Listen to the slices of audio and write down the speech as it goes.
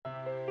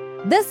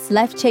This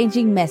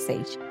life-changing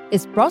message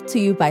is brought to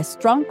you by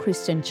Strong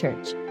Christian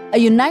Church, a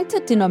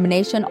united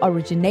denomination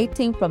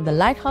originating from the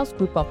Lighthouse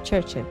Group of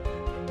Churches,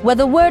 where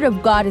the Word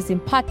of God is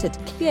imparted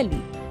clearly,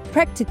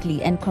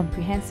 practically, and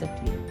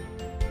comprehensively.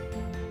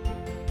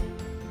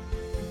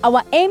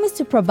 Our aim is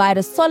to provide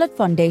a solid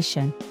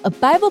foundation, a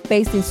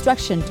Bible-based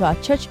instruction to our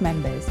church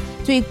members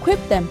to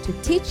equip them to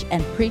teach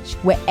and preach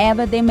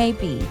wherever they may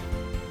be.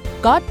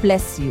 God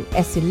bless you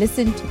as you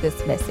listen to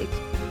this message.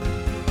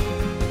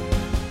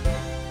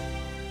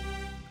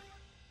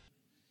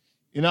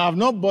 You know, I've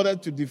not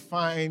bothered to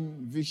define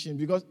vision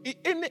because you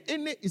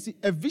see,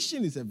 a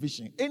vision is a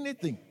vision.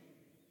 Anything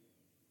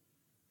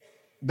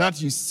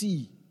that you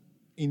see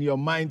in your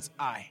mind's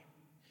eye,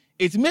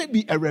 it may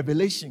be a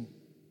revelation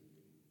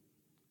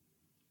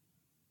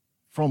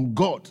from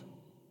God,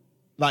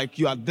 like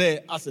you are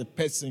there as a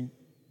person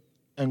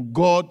and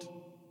God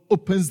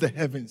opens the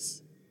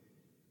heavens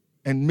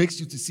and makes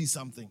you to see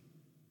something.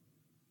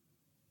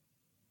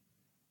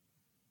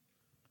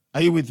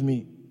 Are you with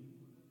me?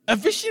 A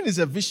vision is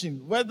a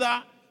vision,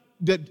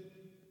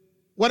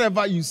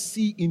 whatever you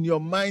see in your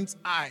mind's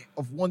eye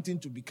of wanting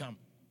to become.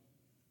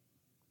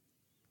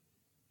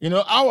 You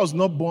know, I was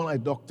not born a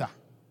doctor.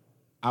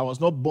 I was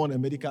not born a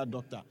medical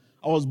doctor.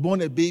 I was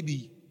born a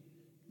baby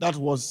that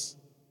was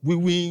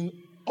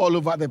wee-weeing all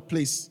over the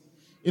place.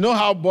 You know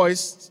how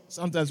boys,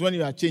 sometimes when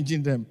you are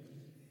changing them,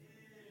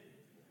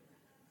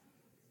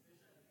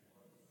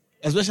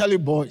 especially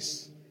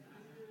boys,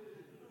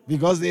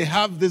 because they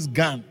have this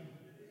gun.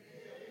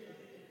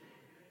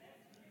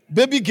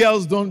 Baby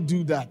girls don't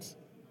do that.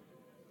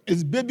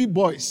 It's baby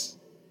boys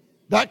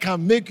that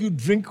can make you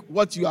drink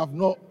what you have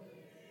not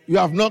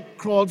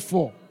crawled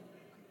for.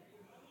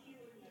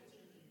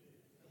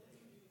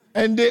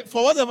 And they,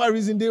 for whatever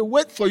reason, they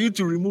wait for you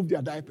to remove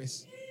their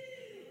diapers.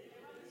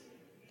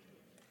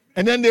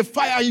 And then they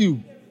fire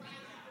you.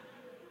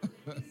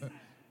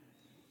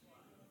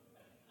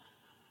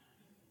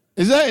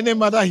 Is there any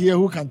mother here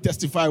who can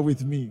testify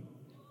with me?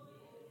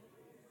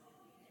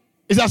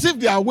 It's as if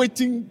they are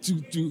waiting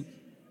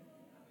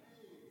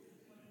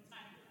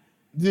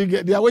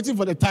they are waiting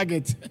for the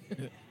target.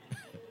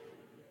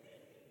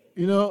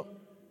 You know?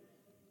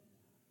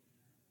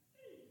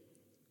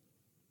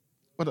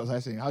 What was I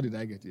saying? How did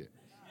I get here?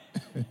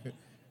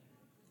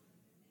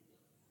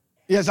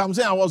 Yes, I'm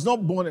saying I was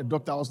not born a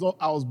doctor.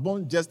 I was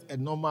born just a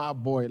normal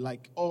boy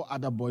like all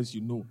other boys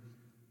you know.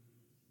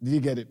 Did you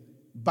get it?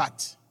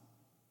 But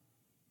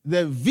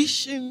the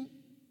vision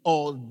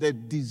or the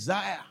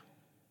desire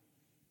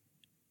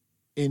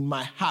in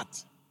my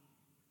heart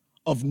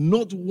of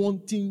not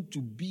wanting to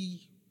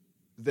be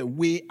the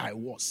way I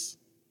was,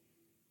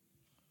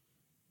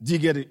 do you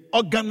get it?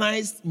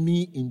 Organized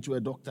me into a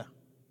doctor.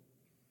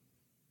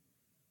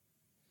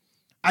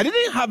 I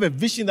didn't have a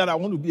vision that I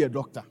want to be a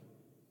doctor.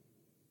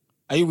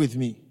 Are you with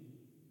me?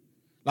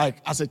 Like,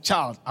 as a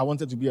child, I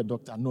wanted to be a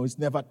doctor. No, it's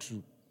never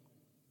true.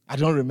 I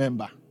don't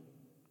remember.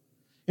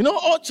 You know,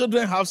 all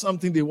children have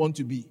something they want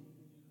to be.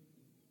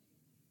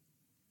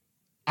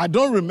 I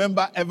don't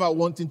remember ever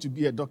wanting to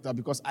be a doctor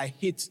because I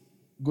hate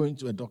going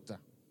to a doctor.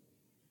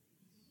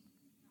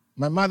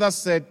 My mother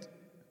said,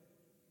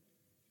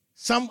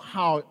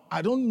 somehow,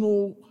 I don't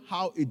know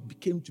how it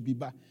became to be,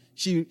 but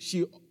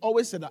she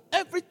always said that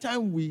every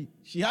time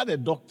she had a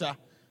doctor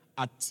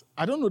at,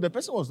 I don't know, the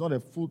person was not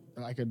a full,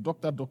 like a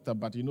doctor,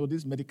 but you know,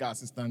 these medical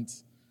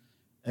assistants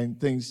and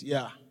things,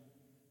 yeah.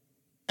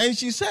 And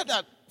she said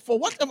that for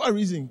whatever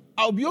reason,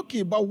 I'll be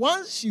okay, but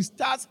once she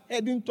starts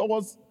heading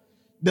towards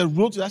the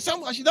road to that,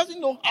 somehow she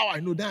doesn't know how I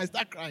know, then I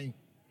start crying.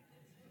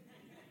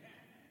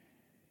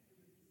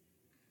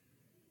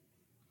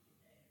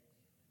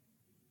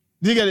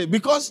 Do you get it?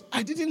 Because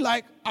I didn't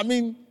like,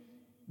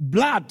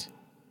 blood.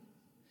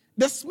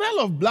 The smell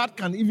of blood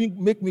can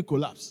even make me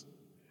collapse.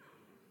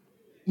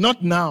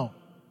 Not now.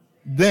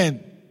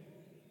 Then.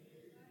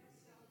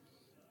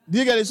 Do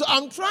you get it? So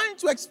I'm trying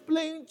to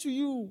explain to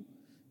you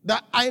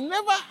that I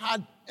never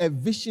had a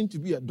vision to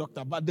be a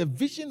doctor, but the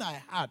vision I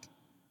had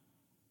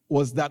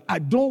was that I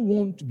don't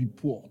want to be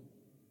poor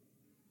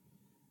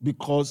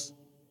because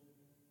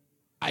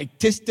I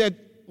tasted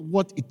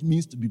what it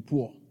means to be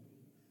poor.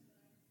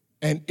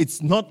 And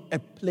it's not a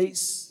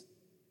place,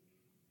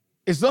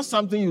 it's not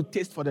something you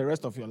taste for the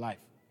rest of your life.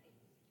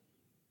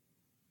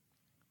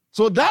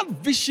 So that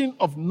vision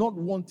of not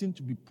wanting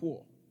to be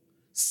poor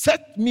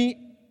set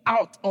me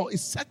out, or it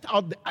set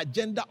out the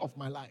agenda of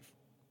my life.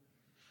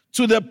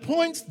 To the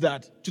point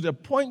that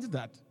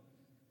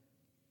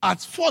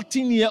as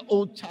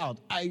 14-year-old child,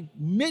 I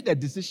made a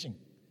decision.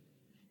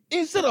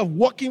 Instead of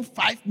walking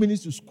 5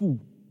 minutes to school,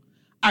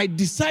 I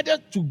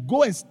decided to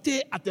go and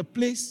stay at a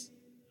place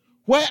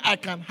where I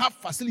can have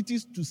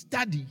facilities to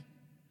study.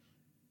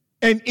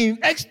 And in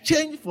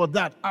exchange for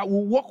that, I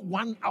will walk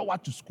 1 hour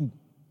to school.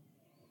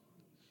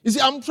 You see,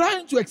 I'm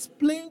trying to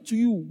explain to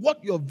you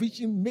what your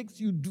vision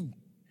makes you do.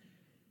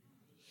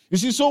 You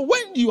see, so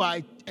when you are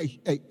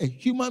a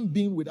human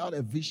being without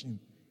a vision,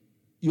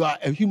 you are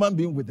a human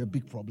being with a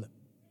big problem.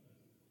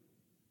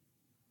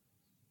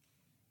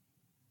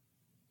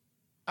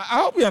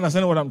 I hope you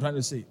understand what I'm trying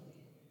to say.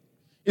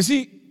 You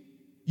see,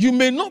 you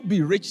may not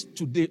be rich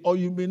today, or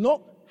you may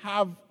not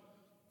have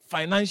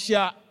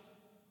financial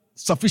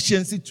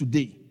sufficiency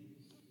today,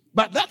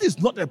 but that is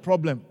not a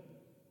problem.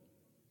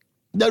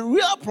 The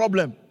real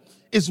problem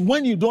is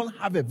when you don't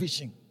have a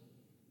vision.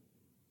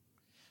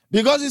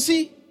 Because you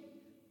see,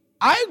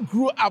 I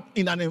grew up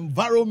in an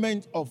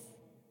environment of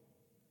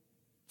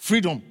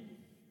freedom.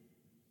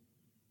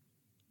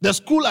 The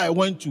school I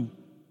went to,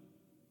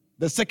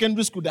 the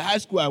secondary school, the high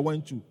school I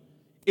went to,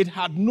 it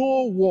had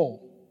no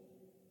wall.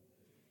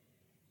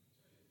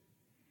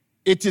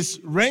 It is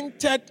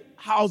rented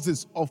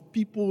houses of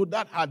people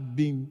that had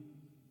been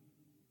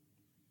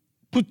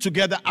put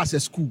together as a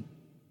school.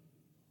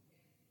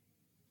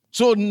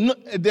 So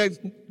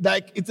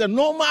it's a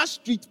normal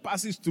street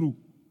passes through.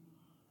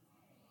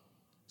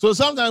 So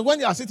sometimes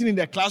when you are sitting in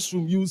the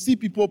classroom, you see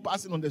people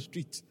passing on the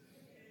street.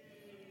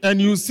 And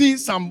you see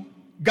some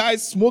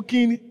guys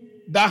smoking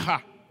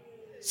daha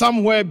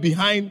somewhere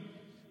behind.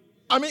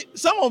 I mean,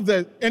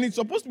 and it's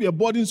supposed to be a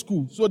boarding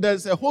school. So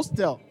there's a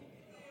hostel.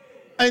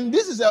 And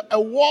this is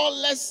a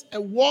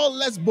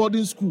wall-less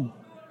boarding school.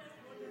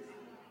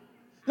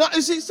 Now,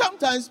 you see,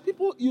 sometimes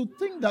you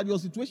think that your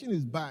situation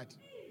is bad.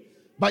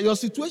 But your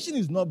situation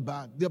is not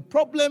bad. The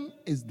problem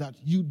is that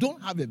you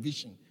don't have a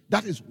vision.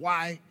 That is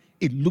why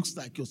it looks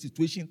like your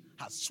situation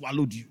has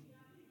swallowed you.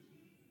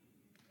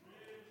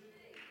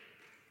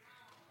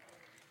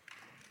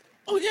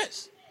 Oh,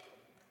 yes.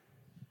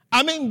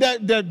 I mean,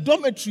 the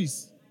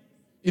dormitories,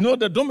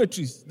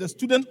 the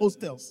student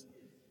hostels,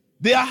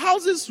 they are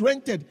houses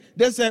rented.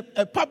 There's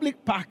a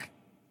public park.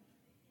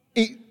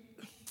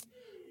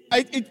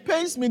 It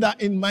pains me that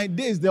in my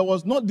days, there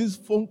was not these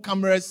phone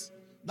cameras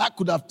that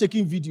could have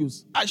taken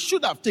videos. I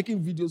should have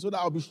taken videos so that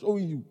I'll be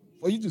showing you,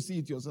 for you to see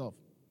it yourself.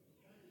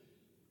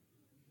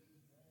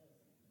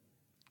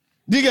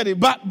 Do you get it?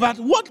 But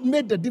what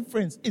made the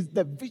difference is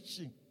the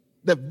vision.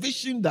 The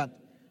vision that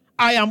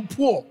I am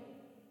poor,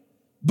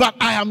 but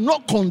I am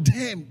not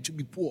condemned to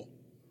be poor.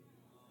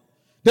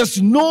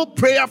 There's no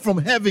prayer from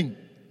heaven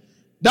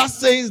that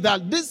says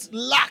that this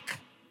lack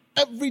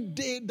every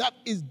day that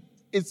is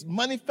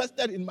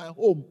manifested in my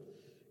home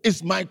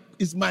is my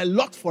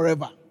lot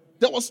forever.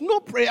 There was no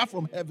prayer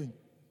from heaven.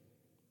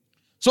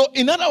 So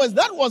in other words,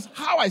 that was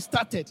how I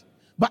started.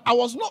 But I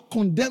was not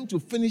condemned to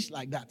finish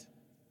like that.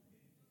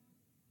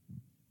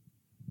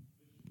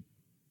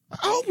 I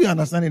hope you're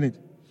understanding it.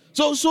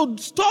 So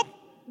stop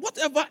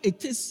whatever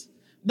it is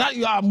that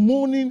you are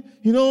mourning.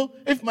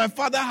 If my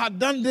father had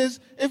done this,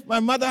 if my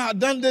mother had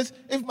done this,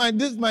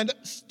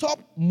 stop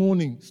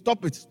mourning.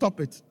 Stop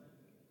it.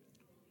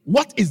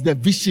 What is the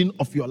vision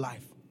of your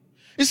life?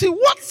 You see,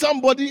 what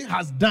somebody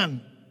has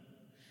done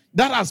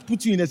that has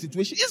put you in a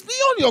situation is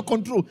beyond your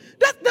control.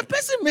 That the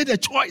person made a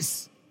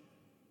choice.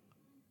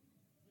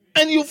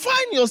 And you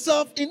find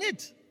yourself in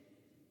it.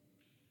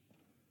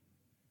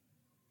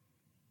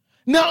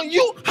 Now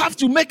you have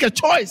to make a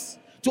choice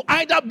to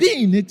either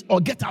be in it or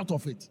get out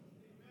of it.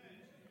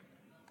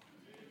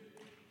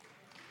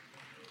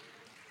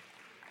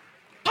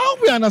 I hope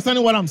you're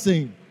understanding what I'm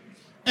saying.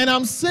 And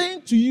I'm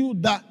saying to you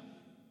that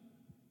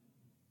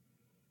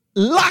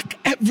lack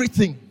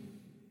everything.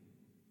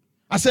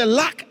 I said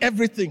lack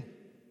everything.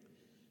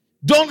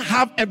 Don't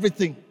have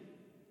everything.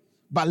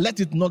 But let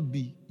it not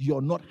be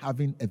you're not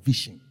having a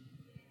vision.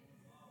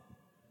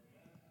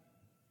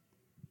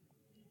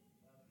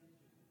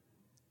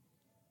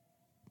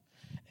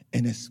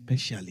 And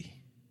especially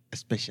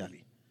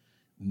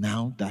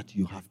now that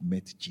you have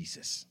met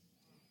Jesus.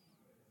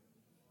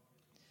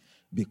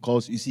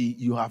 Because you see,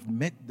 you have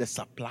met the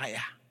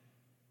supplier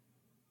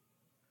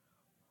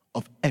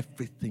of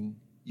everything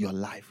your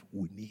life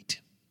will need.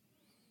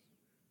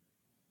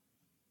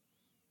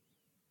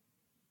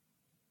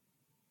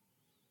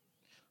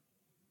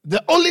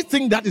 The only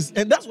thing that is,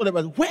 and that's what it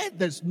was, where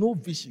there's no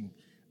vision,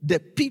 the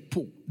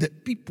people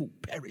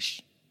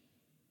perish.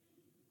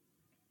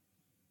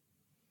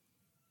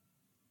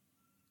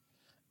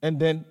 And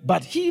then,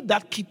 but he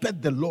that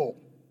keepeth the law,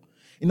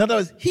 in other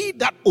words, he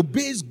that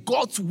obeys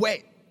God's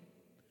word,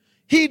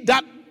 he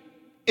that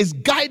is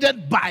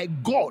guided by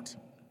God,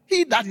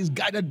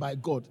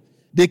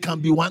 they can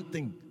be one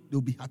thing,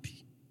 they'll be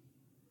happy.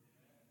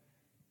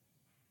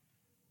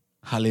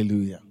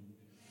 Hallelujah.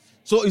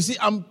 So you see,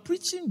 I'm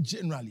preaching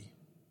generally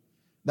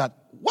that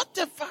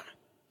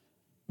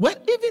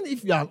even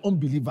if you are an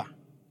unbeliever,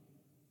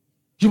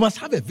 you must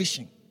have a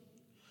vision.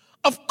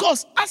 Of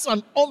course, as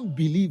an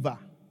unbeliever,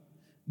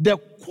 the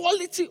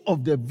quality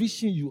of the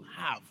vision you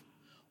have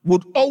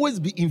would always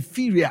be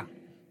inferior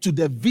to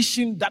the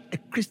vision that a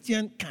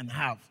Christian can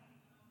have.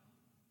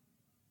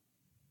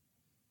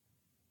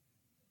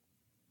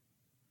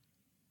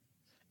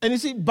 And you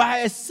see, by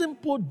a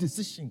simple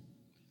decision,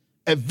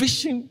 a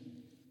vision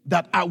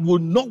that I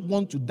would not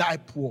want to die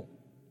poor,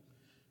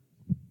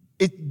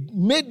 it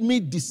made me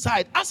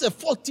decide as a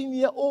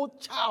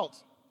 14-year-old child.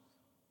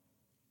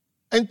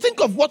 And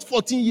think of what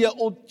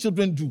 14-year-old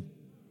children do.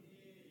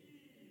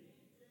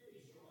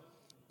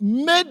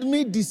 Made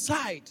me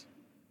decide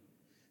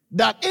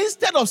that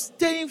instead of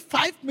staying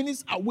 5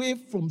 minutes away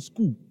from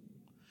school,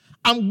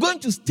 I'm going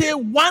to stay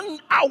 1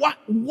 hour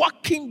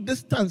walking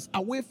distance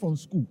away from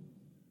school,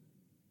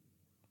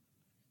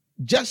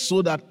 just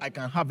so that I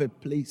can have a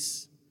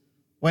place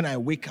when I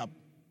wake up,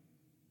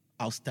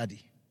 I'll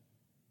study.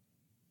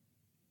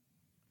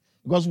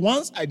 Because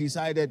once I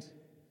decided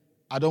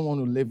I don't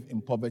want to live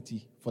in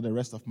poverty for the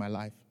rest of my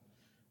life,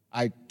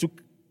 I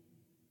took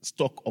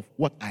stock of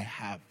what I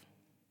have.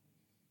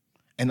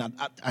 And at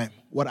that time,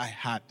 what I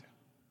had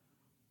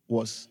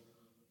was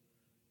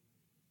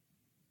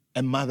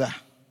a mother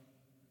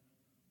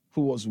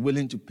who was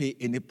willing to pay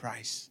any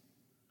price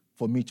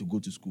for me to go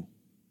to school.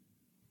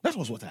 That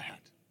was what I had.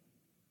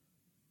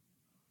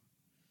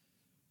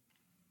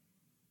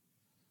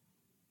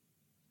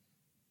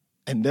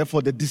 And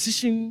therefore, the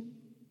decision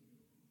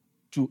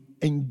to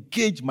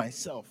engage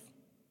myself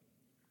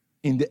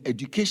in the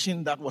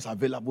education that was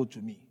available to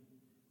me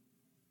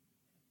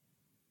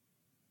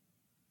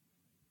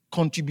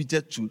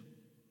contributed to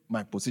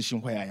my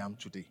position where I am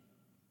today.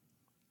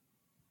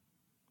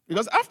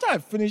 Because after I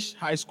finished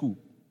high school,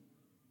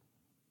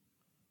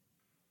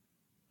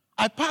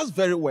 I passed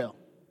very well.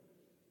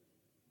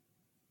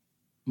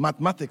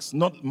 Mathematics,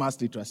 not maths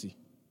literacy.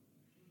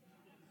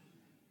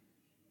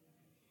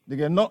 They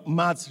get not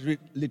maths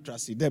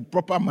literacy, they're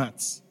proper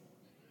maths.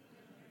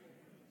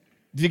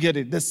 Do you get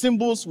it? The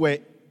symbols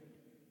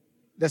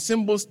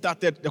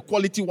started, the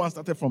quality one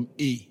started from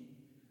A,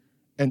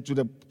 and to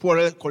the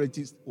poorer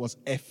quality was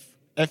F.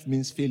 F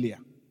means failure.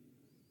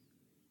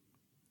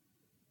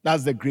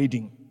 That's the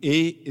grading.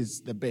 A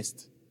is the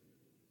best.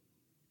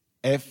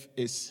 F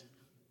is,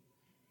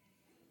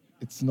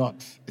 it's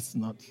not.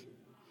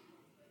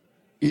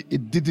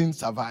 It didn't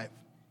survive.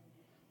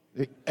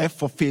 F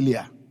for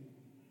failure.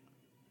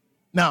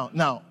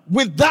 Now,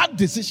 with that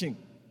decision,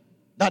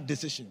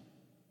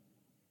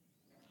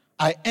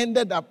 I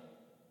ended up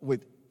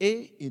with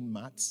A in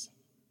maths,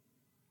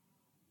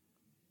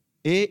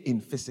 A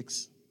in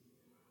physics,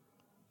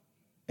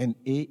 and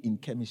A in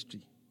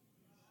chemistry,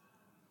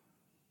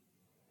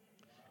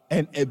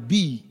 and a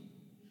B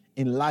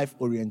in life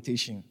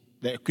orientation,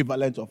 the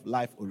equivalent of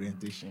life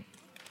orientation.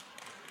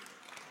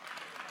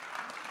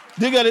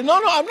 Do you get it?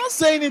 No, I'm not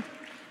saying it.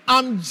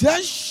 I'm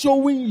just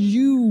showing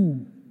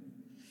you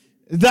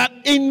that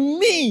in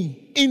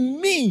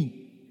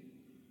me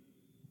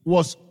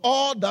was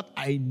all that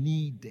I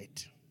needed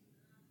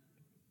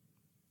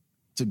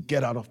to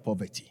get out of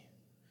poverty.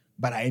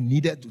 But I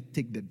needed to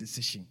take the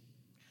decision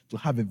to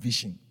have a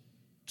vision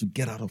to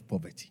get out of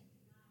poverty.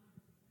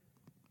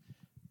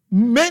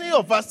 Many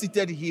of us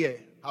seated here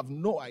have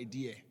no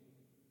idea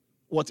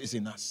what is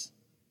in us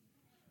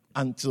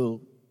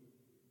until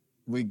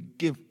we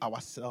give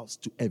ourselves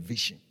to a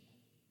vision.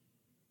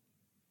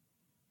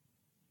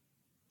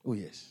 Oh,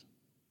 yes.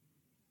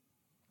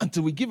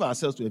 Until we give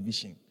ourselves to a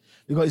vision.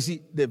 Because you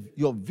see,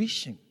 your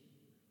vision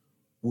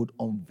would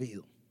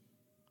unveil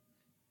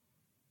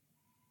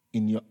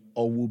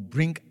or will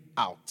bring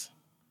out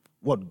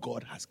what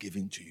God has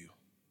given to you.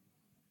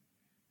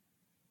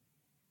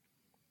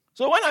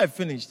 So when I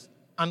finished,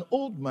 an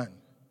old man,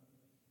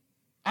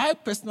 I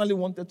personally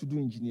wanted to do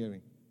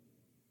engineering.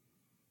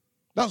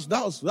 That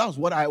was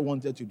what I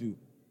wanted to do.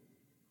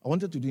 I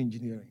wanted to do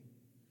engineering.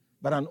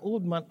 But an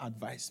old man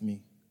advised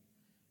me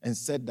and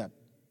said that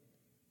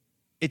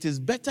it is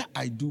better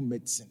I do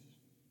medicine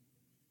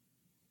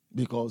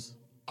because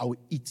I will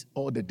eat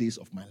all the days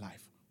of my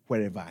life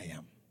wherever I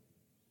am.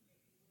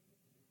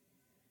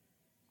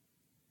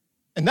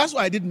 And that's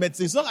why I did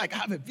medicine. It's not like I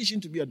have a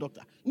vision to be a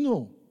doctor.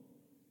 No.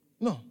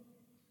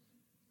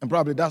 And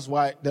probably that's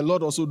why the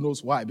Lord also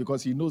knows why,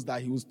 because he knows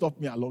that he will stop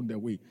me along the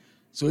way.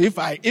 So if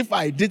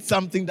I did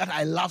something that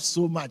I love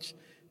so much,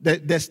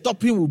 the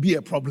stopping will be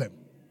a problem.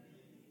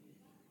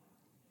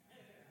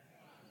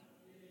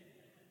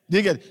 Do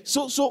you get it?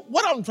 So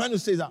what I'm trying to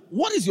say is that,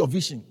 what is your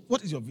vision?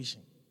 What is your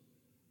vision?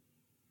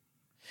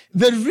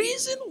 The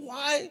reason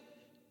why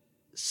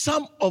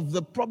some of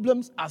the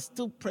problems are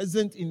still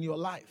present in your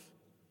life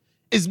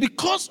is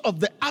because of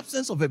the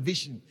absence of a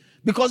vision.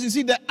 Because you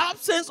see, the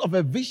absence of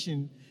a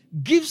vision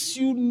gives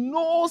you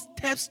no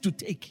steps to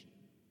take.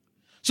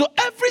 So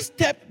every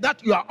step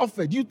that you are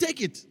offered, you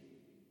take it.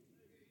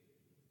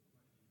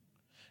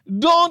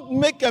 Don't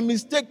make a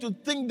mistake to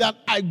think that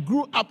I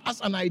grew up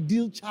as an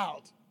ideal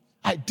child.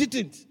 I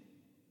didn't.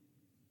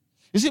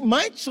 You see,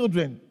 my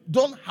children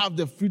don't have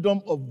the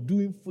freedom of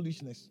doing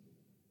foolishness.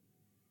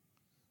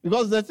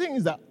 Because the thing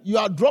is that you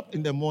are dropped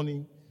in the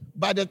morning.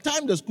 By the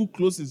time the school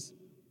closes,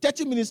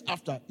 30 minutes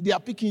after, they are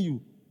picking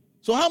you.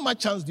 So how much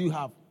chance do you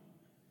have?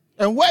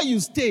 And where you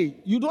stay,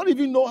 you don't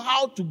even know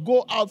how to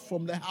go out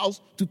from the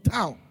house to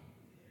town.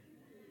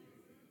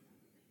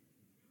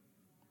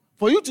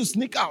 For you to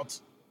sneak out.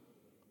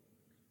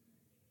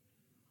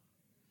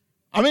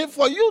 I mean,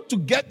 for you to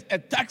get a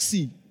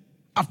taxi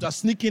after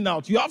sneaking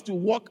out, you have to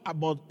walk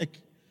about,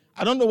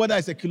 I don't know whether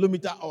it's a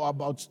kilometer or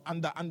about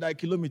under a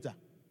kilometer.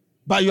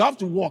 But you have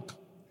to walk.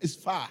 It's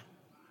far.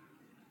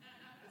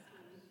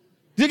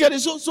 Do you get it?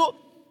 So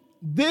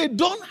they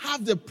don't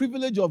have the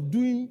privilege of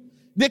doing.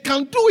 They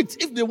can do it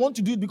if they want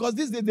to do it, because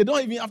these days they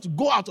don't even have to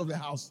go out of the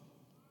house.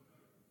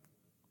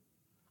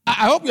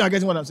 I hope you are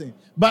getting what I'm saying.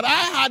 But I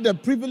had the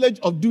privilege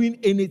of doing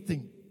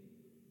anything.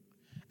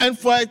 And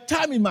for a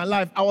time in my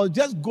life, I was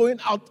just going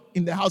out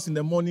in the house in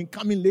the morning,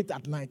 coming late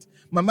at night.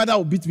 My mother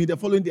would beat me. The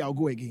following day, I'll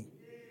go again.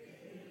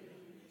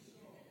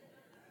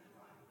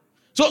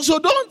 So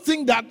don't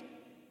think that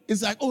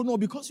it's like, oh no,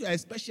 because you are a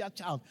special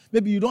child,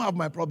 maybe you don't have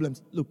my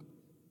problems. Look,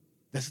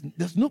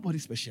 there's nobody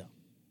special.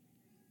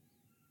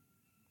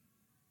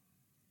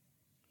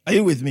 Are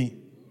you with me?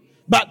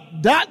 But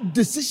that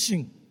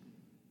decision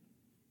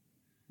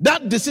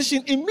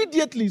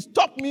immediately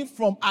stopped me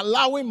from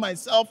allowing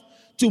myself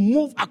to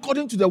move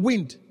according to the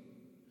wind.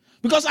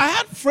 Because I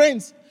had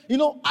friends,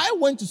 I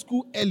went to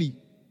school early.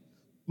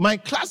 My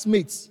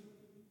classmates,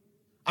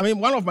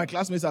 one of my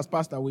classmates has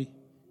passed away.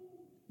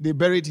 They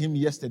buried him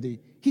yesterday.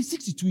 He's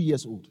 62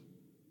 years old.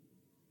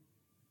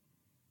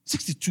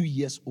 62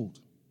 years old.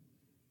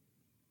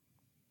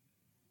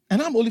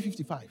 And I'm only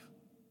 55.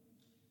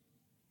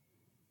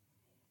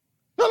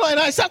 No, and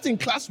I sat in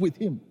class with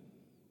him.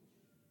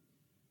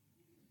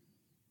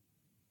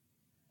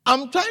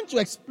 I'm trying to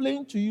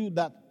explain to you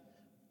that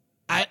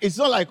it's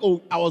not like,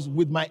 I was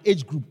with my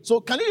age group.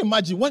 So can you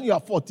imagine when you are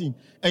 14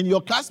 and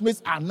your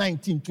classmates are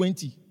 19,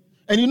 20?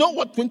 And you know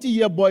what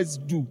 20-year boys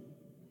do?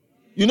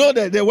 You know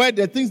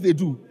the things they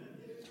do.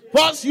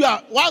 Whilst you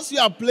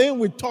are playing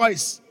with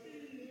toys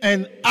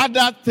and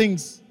other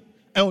things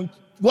and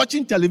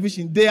watching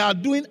television, they are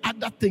doing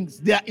other things.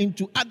 They are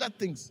into other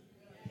things.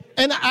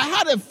 And I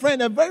had a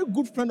friend, a very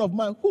good friend of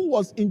mine, who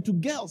was into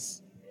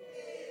girls.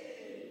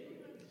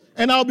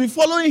 And I'll be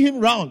following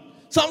him around.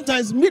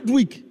 Sometimes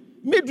midweek,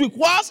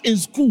 whilst in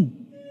school,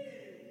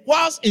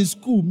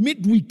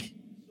 midweek,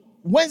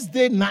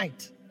 Wednesday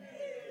night,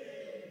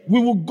 we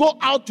will go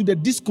out to the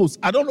discos.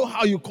 I don't know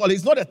how you call it.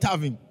 It's not a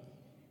tavern.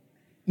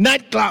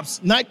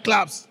 Nightclubs.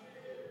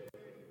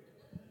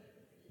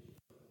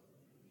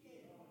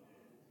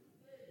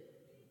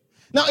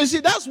 Now, you see,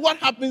 that's what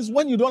happens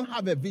when you don't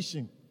have a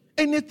vision.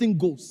 Anything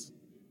goes.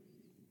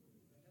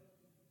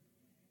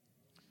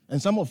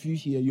 And some of you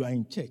here, you are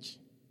in church.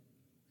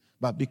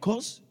 But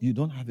because you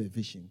don't have a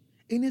vision,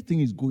 anything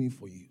is going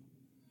for you.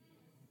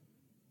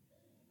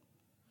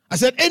 I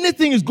said,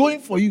 anything is going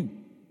for you.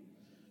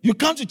 You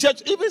come to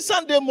church, even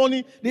Sunday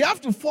morning, they have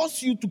to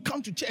force you to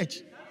come to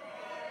church.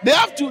 They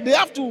have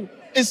to,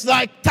 it's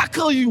like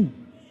tackle you.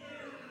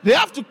 They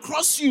have to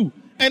cross you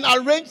and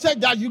arrange such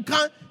that you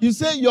can't, you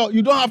say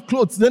you don't have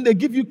clothes, then they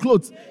give you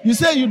clothes. You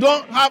say you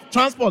don't have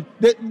transport.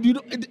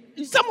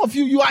 Some of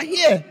you are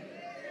here.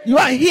 You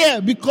are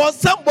here because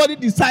somebody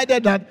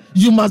decided that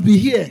you must be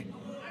here.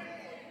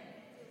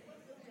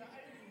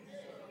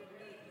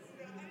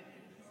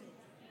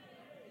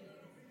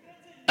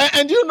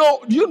 And do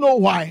you know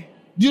why?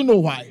 Do you know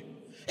why?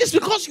 It's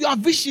because you are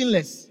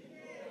visionless.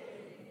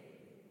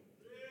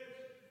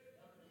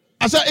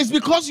 I said it's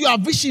because you are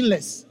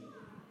visionless.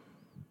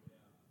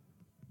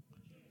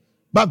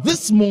 But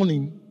this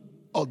morning,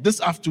 or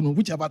this afternoon,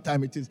 whichever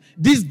time it is,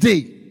 this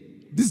day,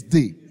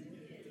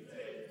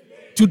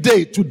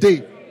 today,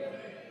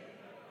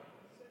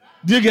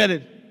 do you get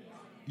it?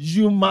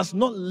 You must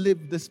not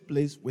leave this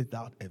place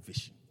without a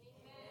vision.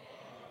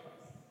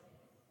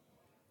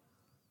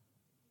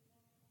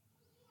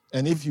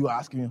 And if you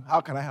ask me,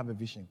 how can I have a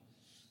vision?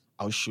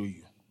 I'll show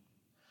you.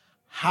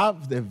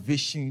 Have the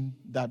vision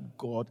that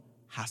God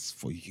has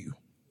for you.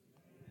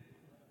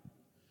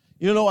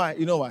 You know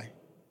why?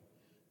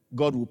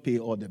 God will pay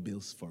all the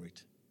bills for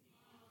it.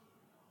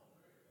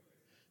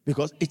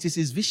 Because it is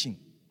His vision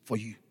for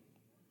you.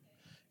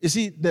 You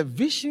see, the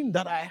vision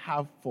that I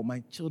have for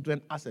my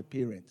children as a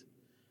parent,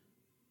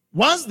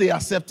 once they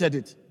accepted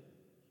it,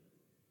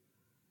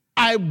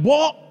 I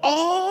bore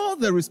all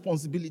the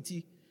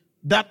responsibility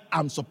that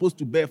I'm supposed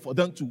to bear for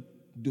them to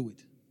do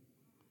it.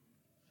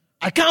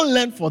 I can't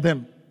learn for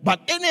them,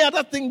 but any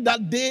other thing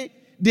that they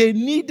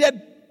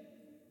needed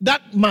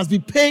that must be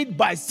paid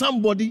by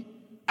somebody,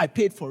 I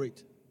paid for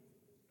it.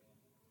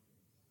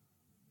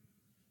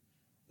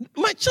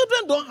 My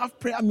children don't have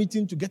prayer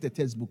meeting to get a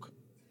textbook.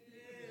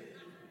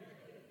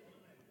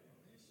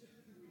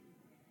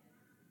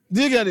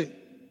 Do you get it?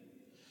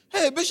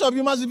 Hey, Bishop,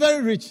 you must be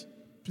very rich.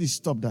 Please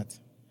stop that.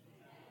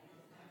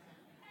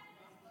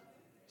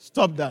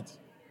 Stop that.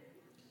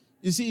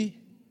 You see,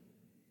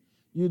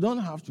 you don't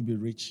have to be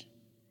rich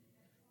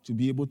to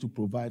be able to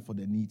provide for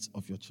the needs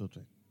of your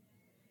children.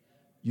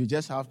 You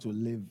just have to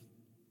live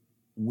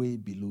way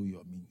below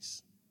your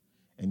means,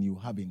 and you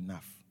have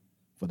enough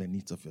for the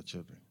needs of your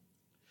children.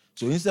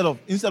 So instead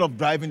of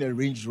driving a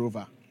Range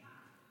Rover,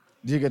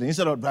 do you get it?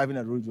 Instead of driving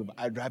a Range Rover,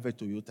 I drive a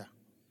Toyota.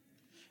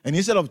 And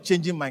instead of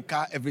changing my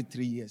car every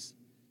 3 years,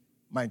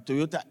 my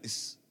Toyota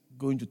is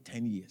going to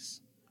 10 years.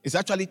 It's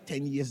actually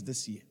 10 years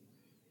this year.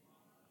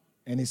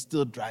 And it's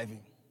still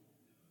driving.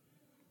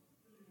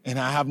 And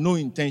I have no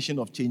intention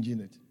of changing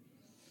it.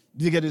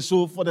 Do you get it?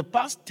 So for the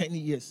past 10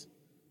 years,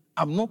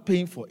 I'm not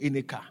paying for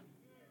any car.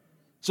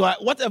 So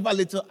whatever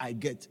little I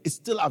get is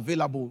still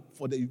available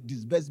for the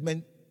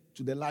disbursement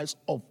to the lives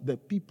of the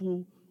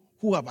people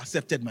who have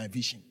accepted my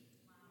vision.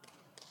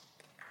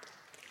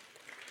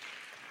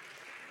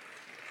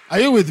 Are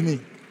you with me?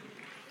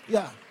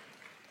 Yeah.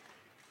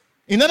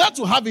 In order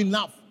to have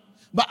enough.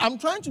 But I'm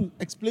trying to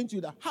explain to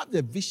you that have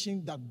the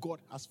vision that God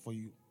has for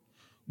you.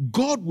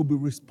 God will be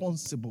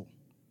responsible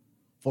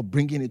for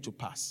bringing it to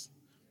pass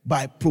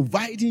by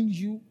providing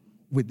you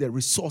with the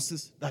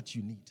resources that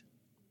you need.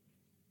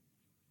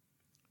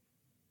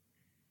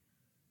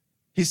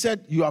 He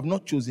said, you have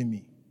not chosen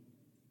me,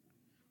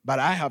 but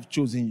I have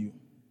chosen you,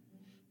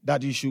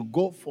 that you should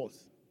go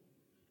forth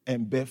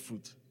and bear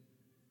fruit,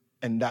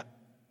 and that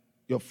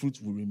your fruit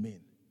will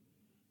remain.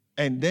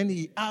 And then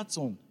he adds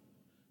on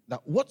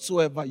that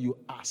whatsoever you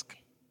ask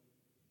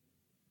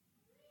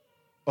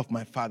of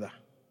my Father,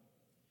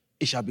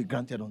 it shall be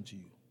granted unto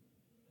you.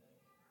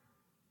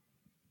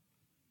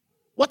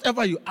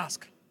 Whatever you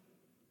ask.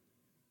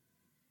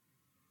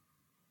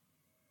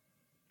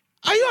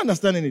 Are you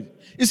understanding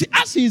it? You see,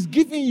 as he is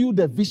giving you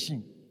the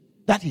vision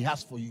that he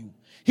has for you,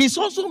 he's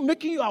also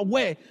making you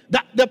aware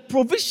that the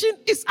provision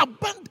is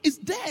abundant, it's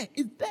there,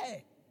 it's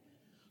there.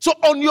 So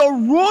on your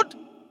road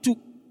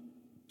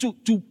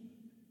to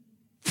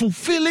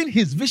fulfilling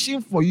his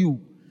vision for you,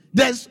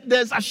 there's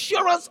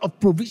assurance of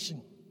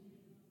provision.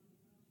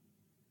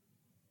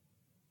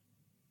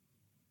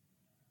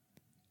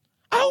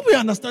 I hope you're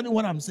understanding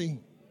what I'm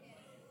saying.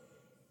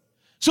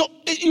 So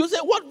you say,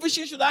 what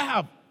vision should I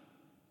have?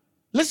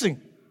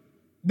 Listen,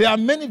 there are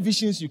many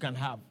visions you can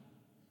have.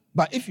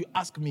 But if you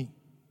ask me,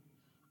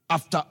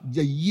 after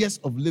the years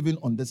of living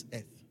on this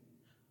earth,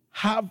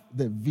 have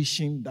the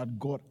vision that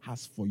God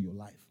has for your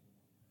life.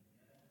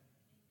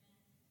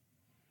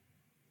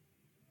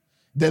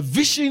 The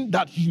vision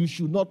that you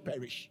should not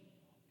perish,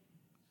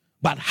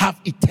 but have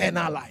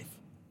eternal life.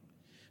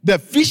 The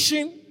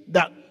vision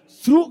that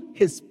through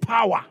his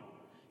power,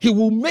 he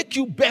will make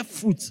you bear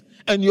fruit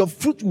and your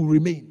fruit will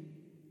remain.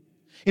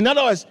 In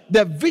other words,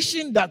 the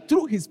vision that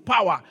through his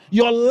power,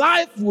 your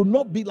life will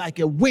not be like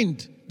a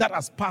wind that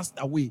has passed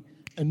away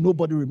and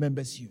nobody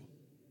remembers you.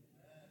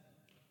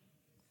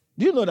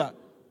 Do you know that?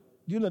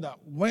 Do you know that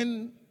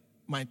when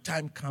my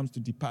time comes to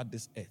depart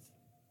this earth,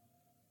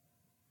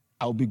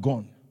 I'll be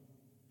gone.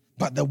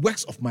 But the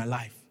works of my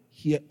life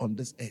here on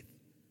this earth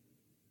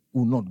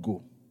will not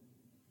go.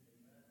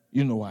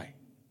 You know why?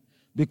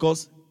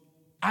 Because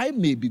I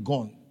may be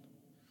gone,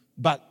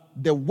 but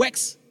the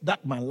works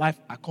that my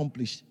life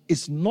accomplished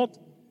is not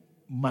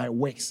my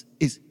works,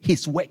 it's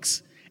his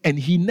works. And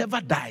he never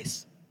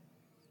dies.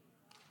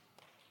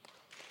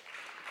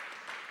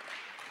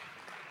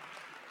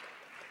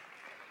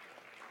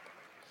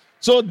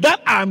 So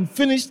that I'm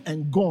finished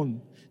and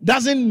gone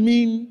doesn't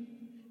mean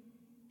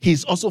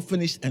he's also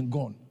finished and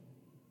gone.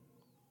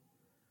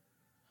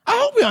 I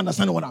hope you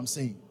understand what I'm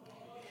saying.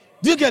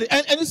 Do you get it?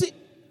 And you see,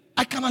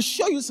 I can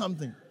assure you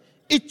something.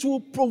 It will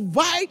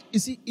provide, you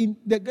see, in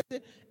the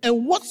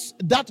and what's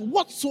that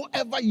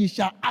whatsoever ye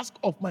shall ask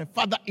of my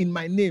Father in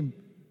my name,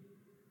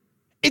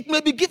 it may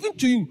be given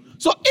to you.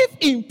 So if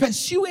in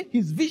pursuing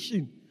his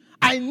vision,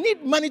 I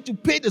need money to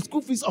pay the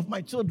school fees of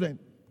my children,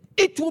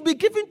 it will be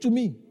given to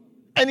me.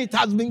 And it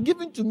has been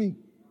given to me.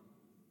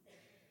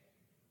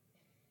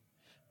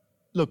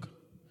 Look,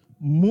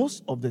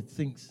 most of the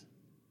things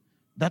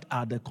that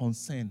are the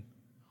concern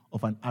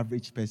of an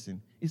average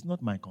person is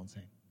not my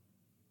concern.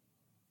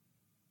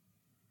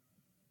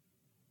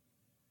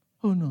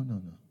 Oh, no.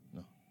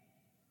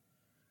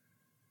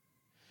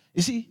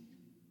 You see,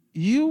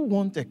 you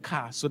want a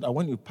car so that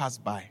when you pass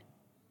by,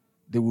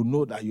 they will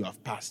know that you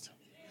have passed.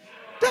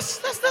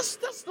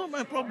 That's not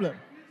my problem.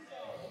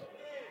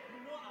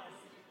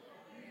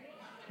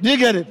 Do you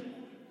get it?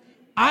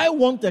 I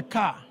want a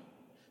car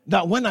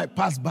that when I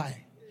pass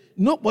by,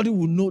 nobody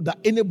will know that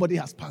anybody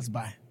has passed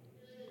by.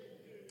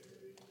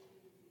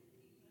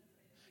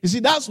 You see,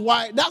 that's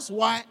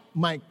why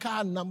my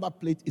car number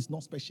plate is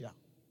not special.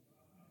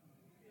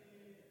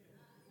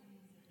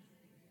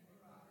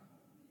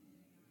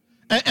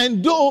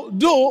 And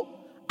though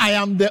I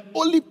am the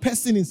only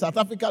person in South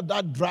Africa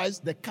that drives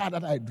the car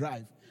that I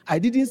drive, I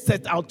didn't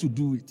set out to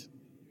do it.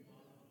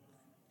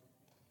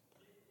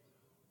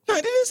 No,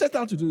 I didn't set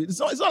out to do it. It's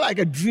not like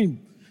a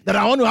dream that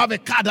I want to have a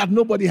car that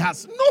nobody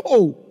has.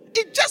 No,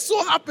 it just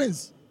so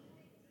happens.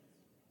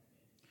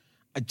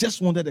 I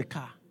just wanted a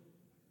car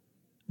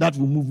that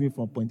will move me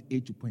from point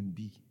A to point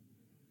B.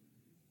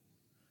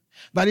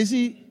 But you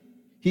see,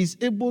 he's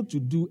able to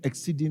do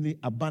exceedingly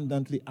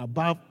abundantly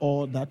above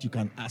all that you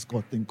can ask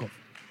or think of.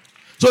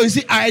 So you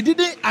see, I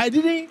didn't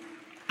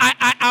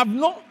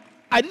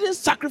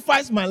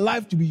sacrifice my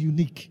life to be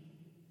unique.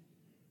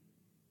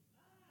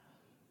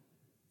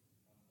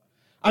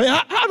 I mean,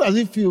 how does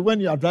it feel when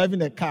you are driving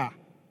a car,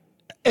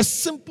 a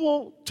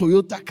simple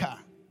Toyota car,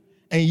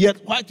 and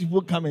yet white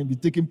people come and be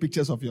taking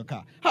pictures of your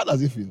car? How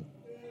does it feel?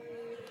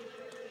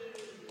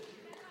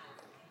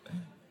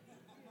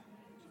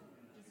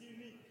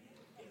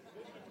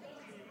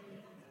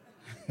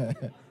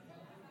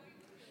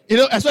 You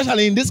know,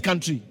 especially in this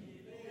country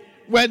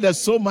where there's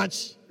so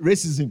much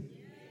racism.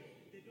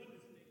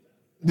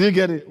 Do you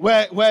get it?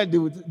 Where they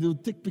will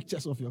take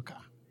pictures of your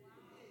car.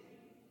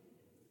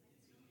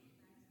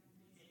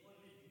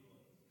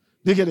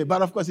 Do you get it?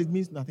 But of course, it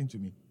means nothing to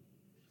me.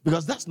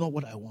 Because that's not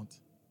what I want.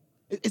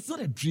 It's not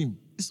a dream.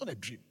 It's not a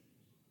dream.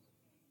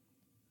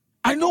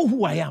 I know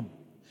who I am.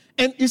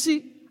 And you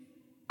see,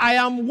 I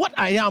am what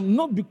I am,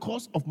 not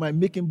because of my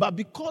making, but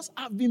because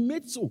I've been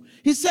made so.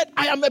 He said,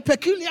 I am a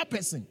peculiar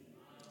person.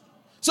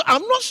 So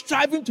I'm not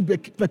striving to be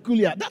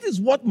peculiar. That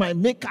is what my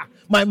maker,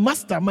 my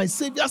master, my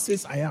savior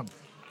says I am.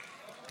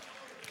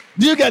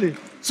 Do you get it?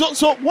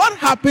 So what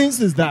happens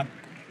is that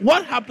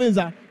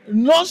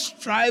not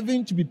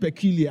striving to be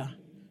peculiar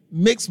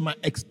makes my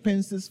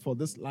expenses for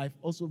this life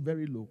also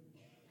very low.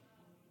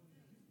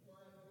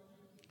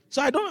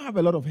 So I don't have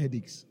a lot of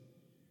headaches.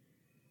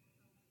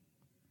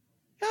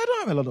 I don't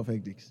have a lot of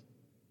headaches.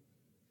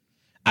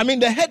 I mean,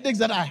 the headaches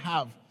that I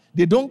have,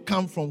 they don't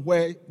come from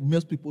where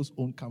most people's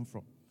own come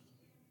from.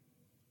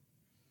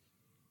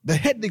 The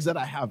headaches that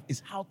I have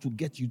is how to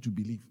get you to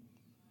believe.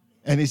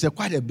 And it's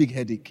quite a big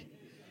headache.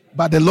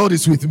 But the Lord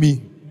is with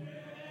me.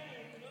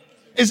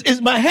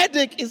 My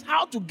headache is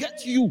how to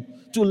get you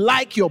to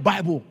like your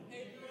Bible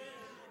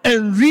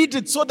and read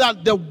it so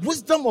that the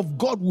wisdom of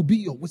God will be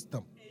your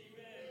wisdom.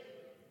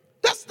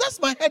 That's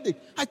my headache.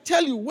 I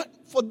tell you,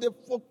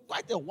 for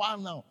quite a while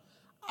now,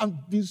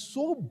 I've been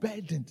so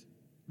burdened.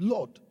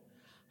 Lord,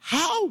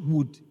 how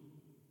would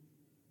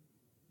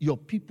your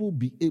people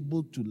be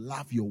able to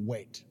love your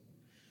word?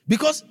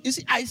 Because, you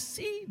see, I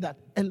see that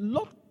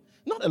not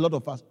a lot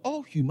of us,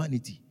 all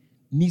humanity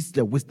needs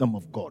the wisdom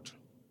of God,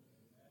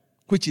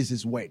 which is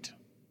his word,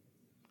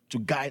 to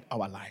guide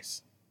our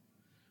lives.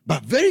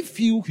 But very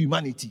few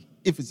humanity,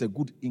 if it's a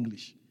good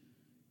English,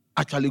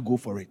 actually go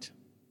for it.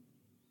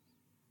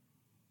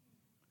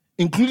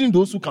 Including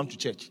those who come to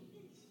church.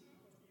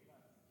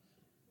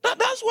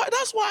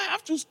 That's why I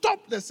have to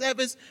stop the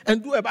service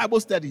and do a Bible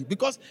study.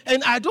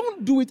 And I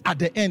don't do it at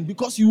the end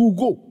because you will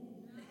go.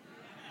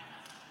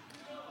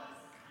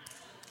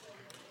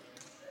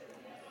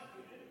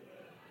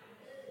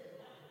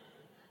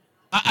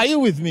 Are you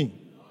with me?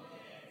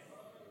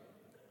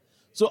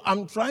 So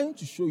I'm trying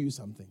to show you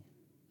something.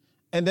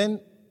 And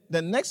then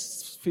the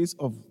next phase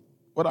of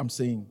what I'm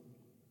saying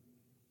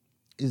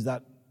is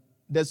that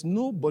there's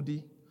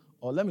nobody,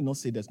 or let me not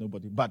say there's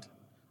nobody, but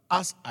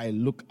as I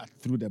look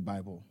through the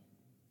Bible,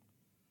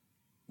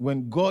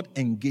 when God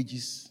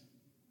engages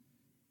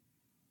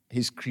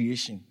his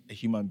creation, a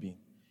human being,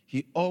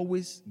 he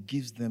always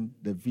gives them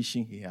the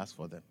vision he has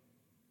for them.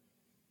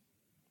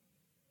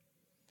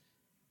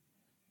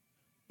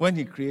 When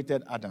he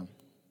created Adam,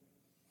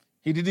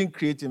 he didn't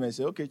create him and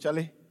say, okay,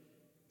 Charlie,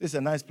 this is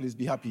a nice place,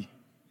 be happy.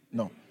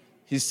 No.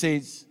 He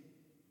says,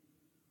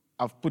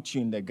 I've put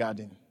you in the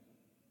garden.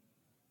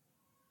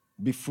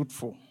 Be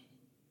fruitful.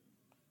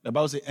 The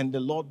Bible says, and the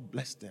Lord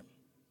blessed them.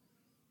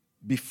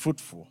 Be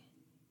fruitful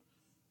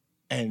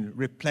and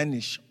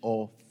replenish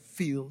or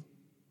fill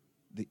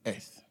the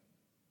earth.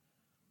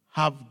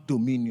 Have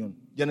dominion.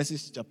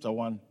 Genesis chapter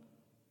 1.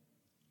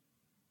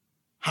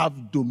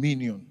 Have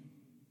dominion.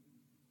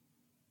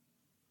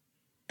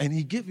 And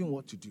he gave him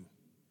what to do.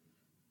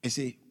 He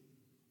said,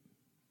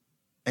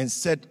 and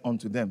said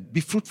unto them, be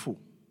fruitful.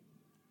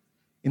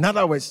 In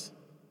other words,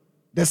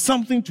 there's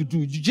something to do.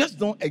 You just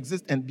don't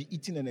exist and be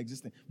eating and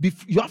existing.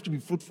 You have to be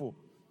fruitful.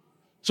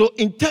 So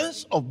in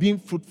terms of being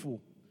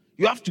fruitful,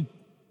 you have to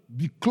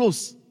be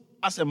close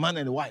as a man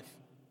and a wife.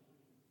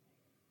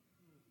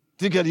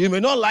 You may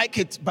not like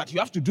it, but you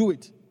have to do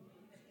it.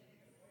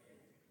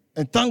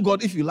 And thank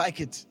God if you like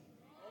it.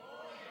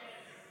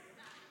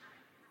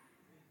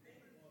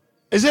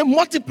 It said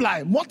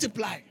multiply.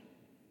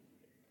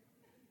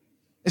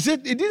 It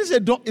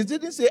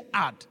didn't say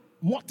add,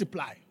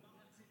 multiply.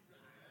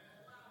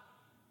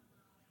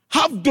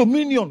 Have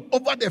dominion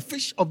over the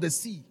fish of the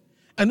sea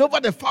and over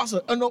the fowls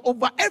and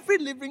over every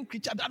living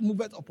creature that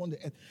moveth upon the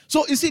earth.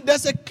 So you see,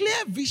 there's a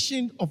clear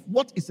vision of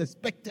what is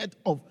expected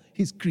of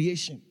his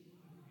creation.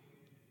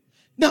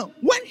 Now,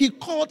 when he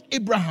called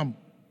Abraham,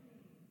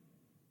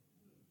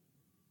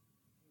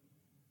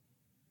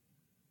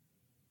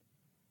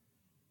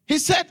 he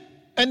said,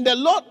 and the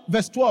Lord,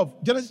 verse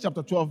 12, Genesis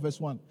chapter 12, verse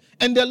 1.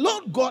 And the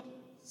Lord God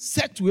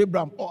said to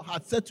Abraham, or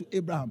had said to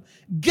Abraham,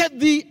 get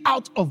thee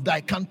out of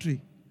thy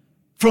country,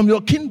 from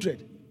your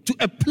kindred, to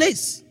a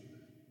place.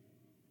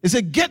 He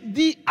said, get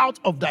thee out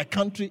of thy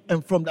country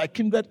and from thy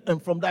kindred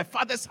and from thy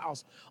father's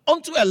house,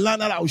 unto a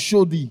land that I will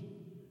show thee.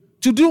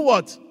 To do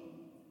what?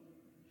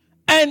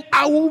 And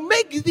I will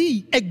make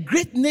thee a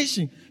great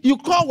nation. You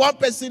call one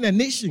person a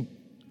nation,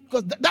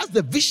 because that's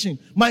the vision.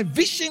 My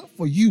vision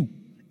for you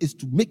is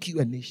to make you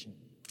a nation.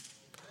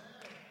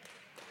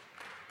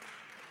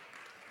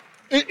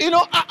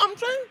 I'm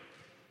trying.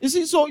 You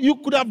see, so you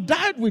could have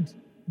died with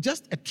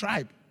just a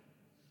tribe.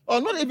 Or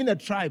not even a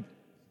tribe.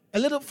 A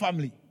little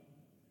family.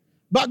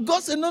 But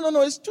God said,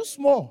 no, it's too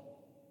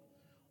small.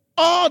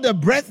 All the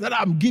breath that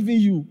I'm giving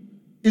you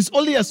is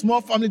only a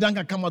small family that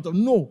can come out of.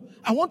 No,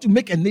 I want to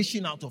make a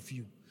nation out of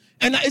you.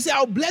 And I say,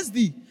 I'll bless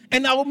thee,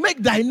 and I will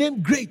make thy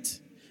name great,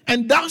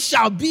 and thou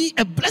shalt be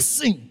a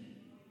blessing.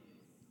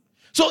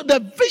 So the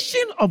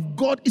vision of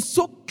God is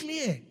so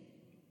clear.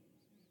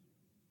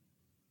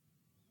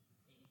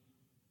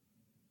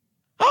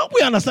 I hope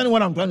we understand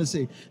what I'm trying to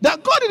say.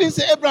 That God didn't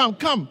say, Abraham,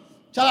 come,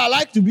 shall I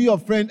like to be your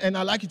friend and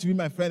I like you to be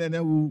my friend, and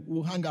then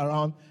we'll hang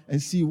around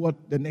and see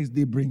what the next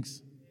day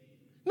brings.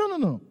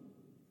 No.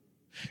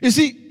 You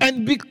see,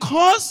 and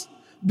because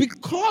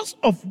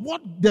of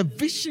what the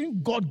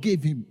vision God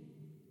gave him,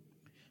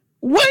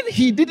 when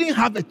he didn't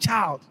have a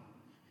child,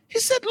 he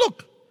said,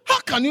 look, how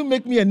can you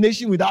make me a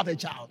nation without a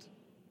child?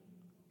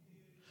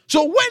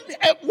 So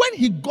when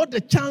he got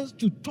the chance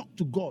to talk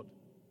to God,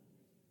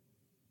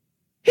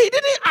 he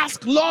didn't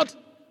ask, Lord,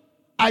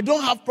 I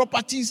don't have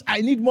properties, I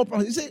need more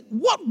properties. He said,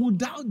 what would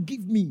thou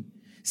give me,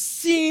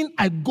 seeing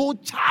I go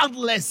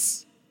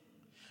childless?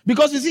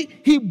 Because you see,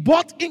 he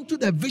bought into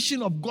the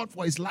vision of God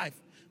for his life.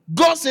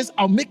 God says,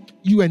 I'll make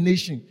you a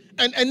nation.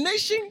 And a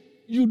nation,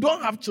 you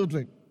don't have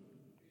children.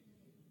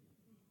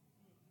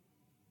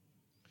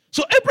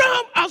 So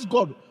Abraham asked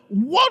God,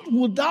 what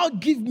would thou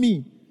give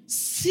me,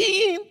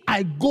 seeing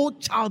I go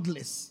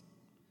childless?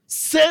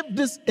 Save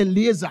this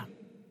Eliezer,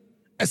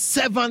 a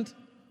servant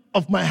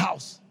of my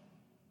house.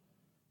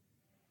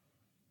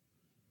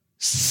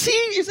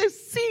 He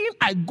says, seeing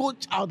I go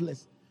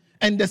childless,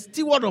 and the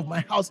steward of my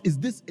house is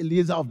this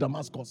Eliezer of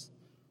Damascus.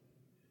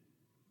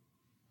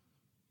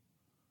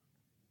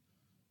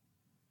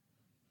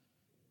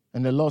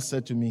 And the Lord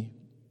said to me,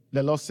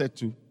 and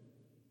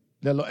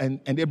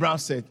Abraham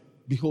said,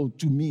 behold,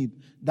 to me,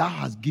 thou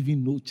hast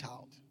given no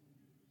child.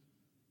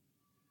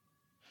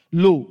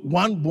 Lo,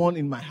 one born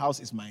in my house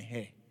is my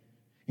heir.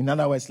 In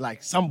other words,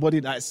 like somebody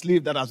that a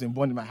slave that has been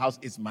born in my house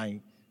is my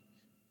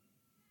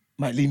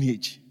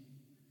lineage.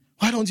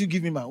 Why don't you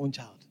give me my own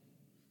child?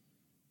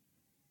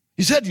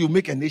 He said, you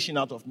make a nation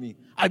out of me.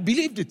 I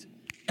believed it,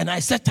 and I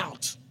set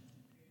out.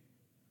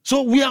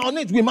 So we are on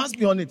it. We must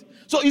be on it.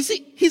 So you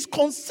see, his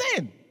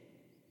concern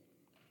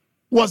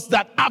was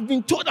that I've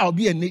been told I'll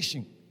be a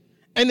nation.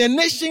 And a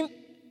nation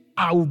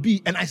I will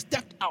be, and I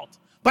stepped out.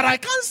 But I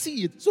can't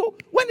see it. So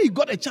when he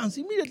got a chance,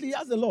 immediately he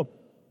asked the Lord,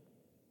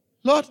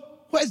 Lord,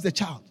 where's the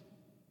child?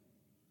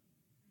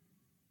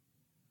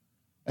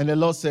 And the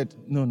Lord said,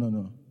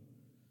 no.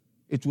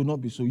 It will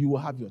not be so. You will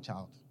have your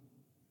child.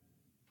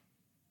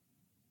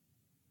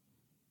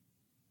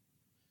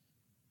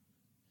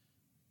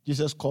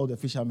 Jesus called the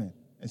fishermen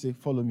and said,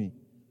 follow me.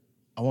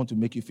 I want to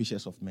make you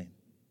fishers of men.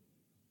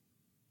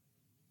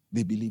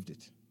 They believed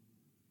it.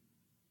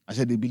 I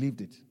said they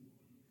believed it.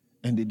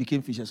 And they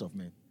became fishers of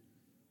men.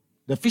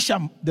 The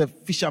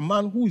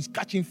fisherman who is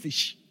catching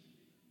fish.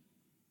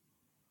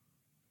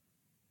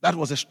 That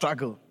was a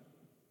struggle.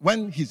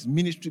 When his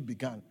ministry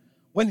began,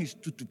 when he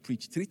stood to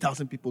preach,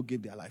 3,000 people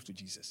gave their life to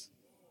Jesus.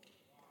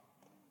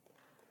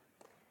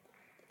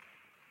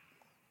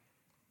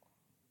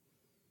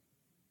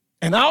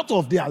 And out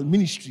of their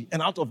ministry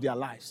and out of their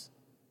lives,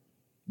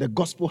 the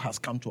gospel has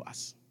come to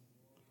us.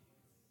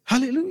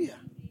 Hallelujah.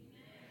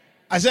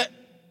 I said,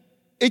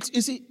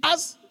 you see,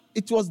 as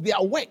it was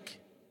their work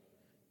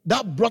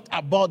that brought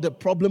about the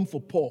problem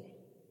for Paul.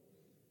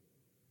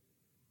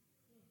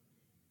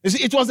 You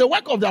see, it was the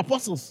work of the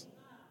apostles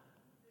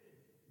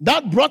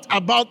that brought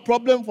about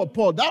problem for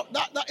Paul.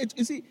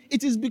 You see,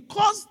 it is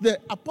because the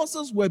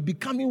apostles were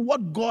becoming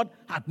what God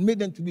had made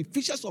them to be,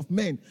 fishers of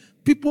men.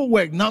 People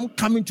were now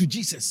coming to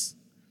Jesus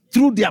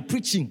through their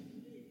preaching,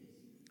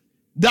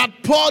 that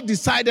Paul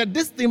decided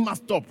this thing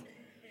must stop.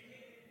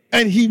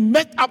 And he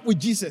met up with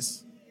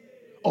Jesus,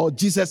 or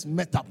Jesus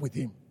met up with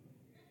him.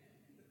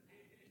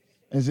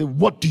 And said,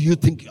 what do you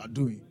think you are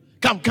doing?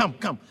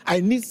 Come. I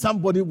need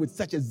somebody with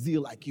such a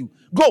zeal like you.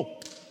 Go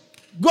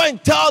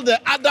and tell the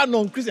other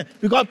non-Christian.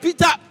 Because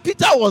Peter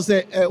was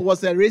a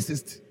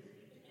racist.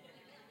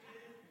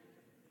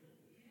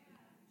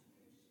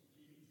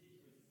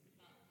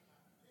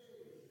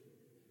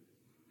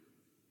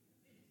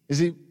 You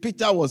see,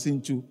 Peter was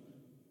into,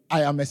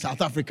 I am a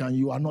South African,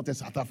 you are not a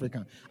South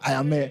African. I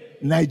am a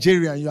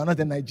Nigerian, you are not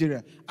a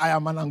Nigerian. I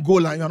am an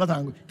Angolan, you are not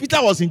an Angolan. Peter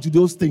was into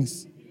those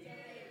things.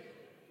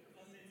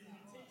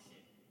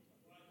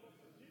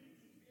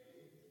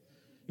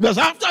 Because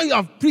after you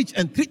have preached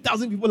and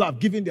 3,000 people have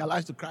given their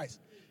lives to Christ,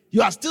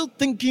 you are still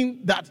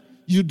thinking that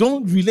you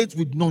don't relate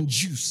with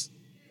non-Jews.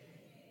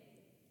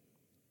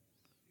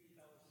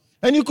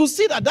 And you could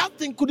see that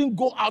thing couldn't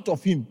go out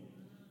of him.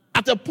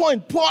 At a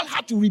point, Paul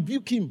had to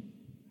rebuke him.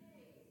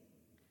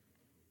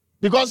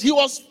 Because he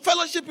was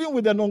fellowshipping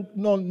with the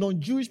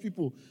non-Jewish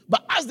people.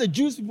 But as the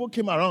Jewish people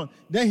came around,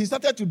 then he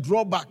started to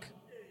draw back.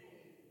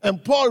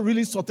 And Paul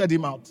really sorted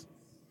him out.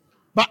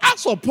 But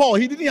as for Paul,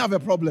 he didn't have a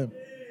problem.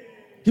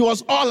 He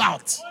was all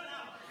out.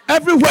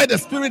 Everywhere the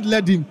Spirit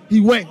led him, he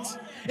went.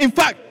 In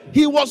fact,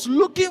 he was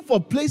looking for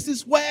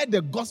places where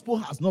the gospel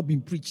has not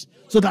been preached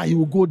so that he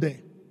will go there.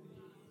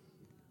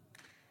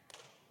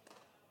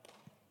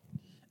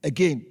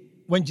 Again,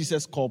 when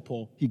Jesus called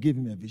Paul, he gave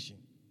him a vision.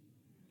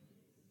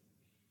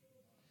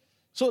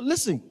 So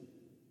listen,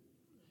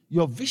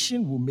 your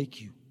vision will make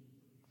you.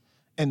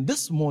 And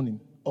this morning,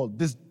 or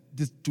this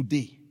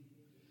today,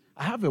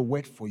 I have a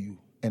word for you,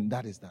 and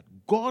that is that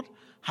God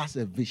has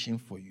a vision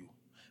for you.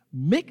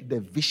 Make the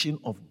vision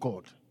of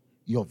God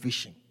your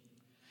vision.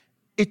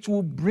 It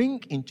will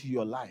bring into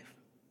your life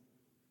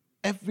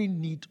every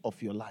need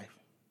of your life.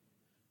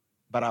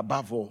 But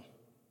above all,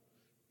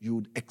 you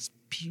would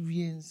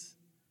experience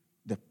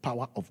the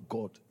power of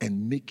God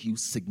and make you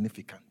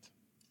significant.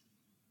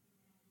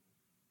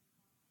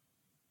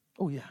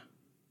 Oh, yeah.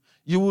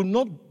 You will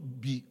not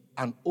be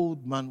an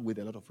old man with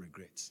a lot of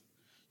regrets.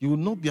 You will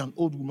not be an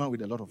old woman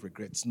with a lot of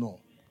regrets, no.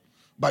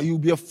 But you'll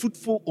be a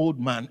fruitful old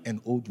man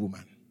and old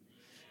woman.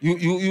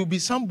 You'll be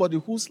somebody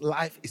whose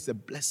life is a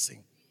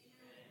blessing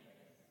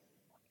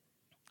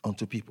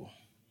unto people.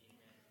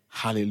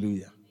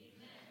 Hallelujah.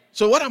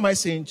 So what am I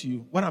saying to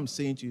you? What I'm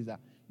saying to you is that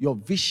your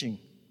vision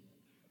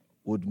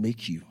would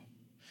make you.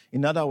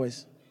 In other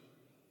words,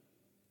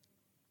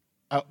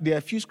 there are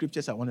a few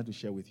scriptures I wanted to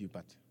share with you,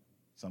 but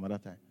some other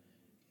time.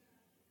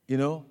 You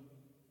know,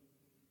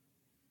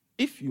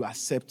 if you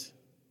accept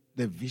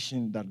the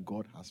vision that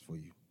God has for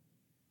you,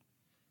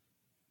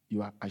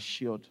 you are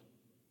assured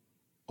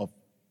of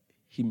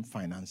Him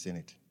financing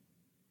it.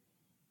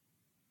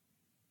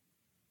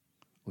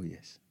 Oh,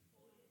 yes.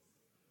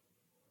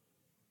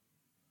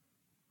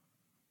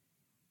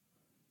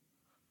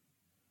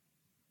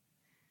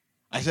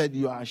 I said,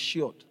 you are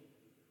assured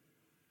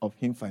of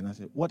Him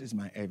financing it. What is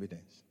my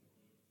evidence?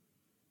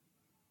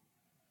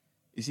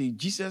 You see,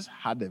 Jesus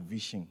had a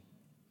vision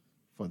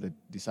for the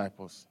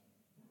disciples,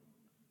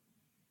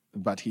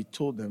 but He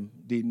told them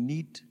they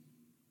need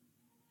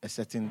a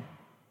certain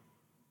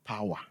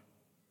power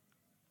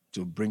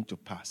to bring to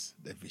pass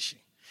the vision.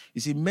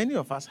 You see, many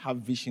of us have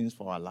visions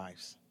for our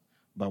lives,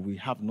 but we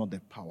have not the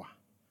power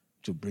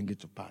to bring it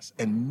to pass.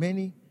 And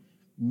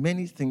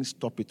many things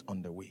stop it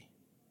on the way.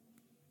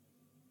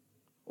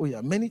 Oh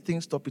yeah, many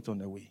things stop it on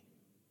the way.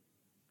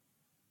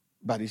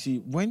 But you see,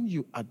 when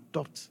you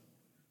adopt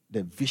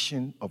the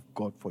vision of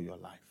God for your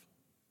life,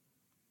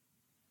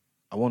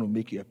 I want to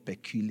make you a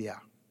peculiar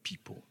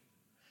people.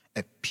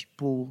 A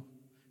people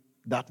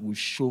that will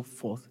show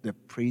forth the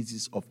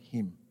praises of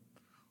Him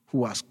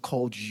who has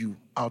called you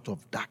out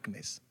of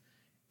darkness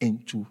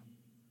into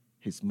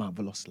His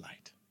marvelous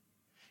light.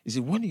 You see,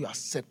 when you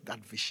accept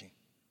that vision,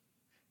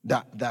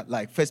 that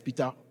like 1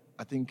 Peter,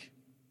 I think,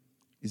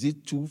 is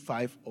it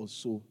 2:5 or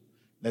so?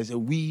 There's a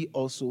we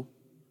also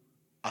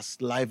as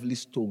lively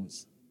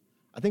stones.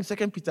 I think 2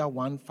 Peter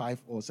 1:5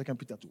 or 2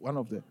 Peter 2, one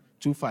of the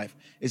 2:5.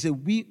 It says,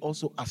 we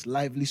also as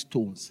lively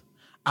stones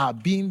are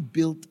being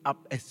built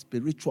up a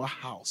spiritual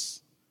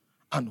house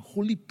and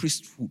holy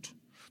priesthood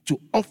to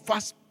offer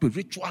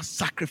spiritual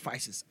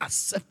sacrifices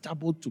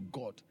acceptable to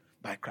God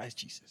by Christ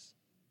Jesus.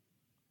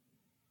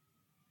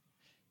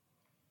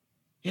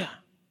 Yeah.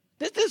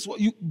 This is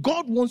what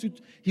God wants you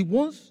to, He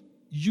wants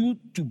you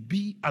to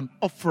be an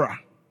offerer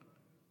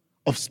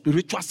of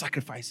spiritual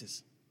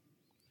sacrifices.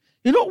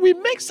 You know, we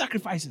make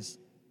sacrifices.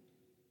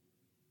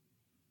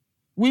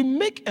 We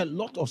make a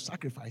lot of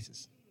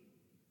sacrifices.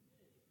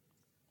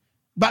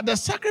 But the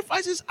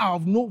sacrifices are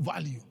of no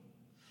value.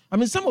 I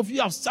mean, some of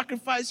you have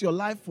sacrificed your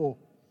life for,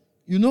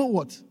 you know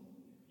what?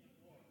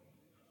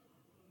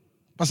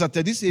 Pastor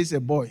Teddy says a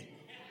boy.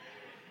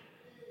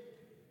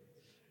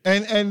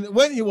 And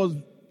when he was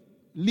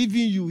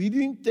leaving you, he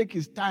didn't take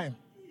his time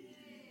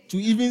to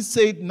even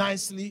say it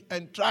nicely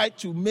and try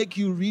to make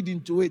you read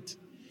into it.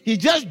 He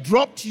just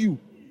dropped you.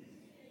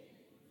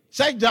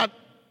 Such that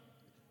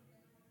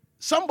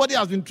somebody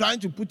has been trying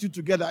to put you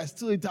together and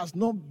still it has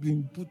not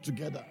been put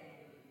together.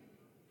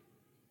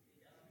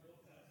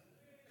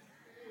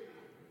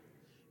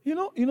 You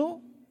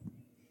know,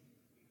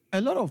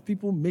 a lot of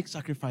people make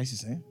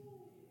sacrifices.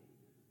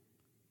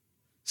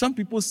 Some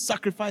people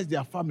sacrifice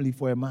their family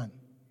for a man.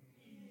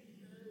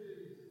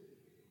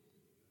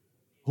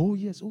 Oh,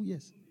 yes, oh,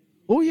 yes.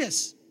 Oh,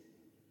 yes.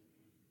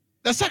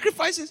 The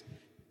sacrifices.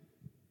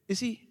 You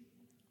see,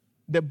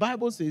 the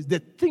Bible says the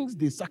things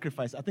they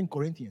sacrifice, I think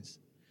Corinthians,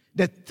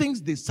 the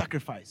things they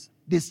sacrifice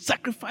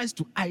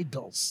to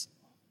idols.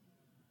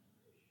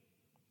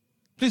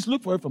 Please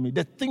look for it for me.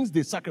 The things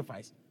they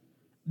sacrifice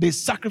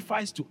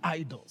to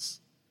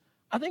idols.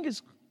 I think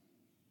is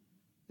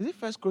it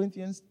 1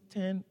 Corinthians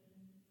 10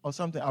 or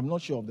something? I'm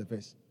not sure of the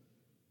verse.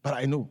 But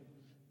I know.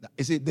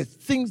 It says the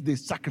things they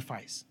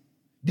sacrifice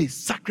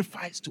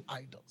to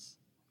idols.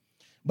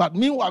 But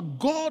meanwhile,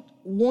 God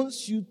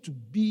wants you to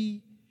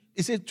be,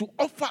 it says, to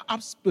offer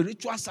up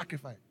spiritual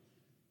sacrifice.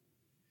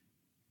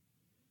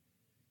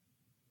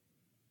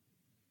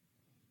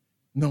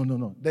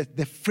 No.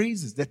 The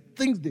phrases, the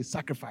things they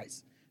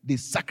sacrifice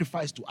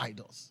to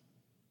idols.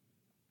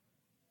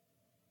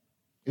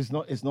 It's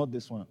not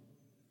this one.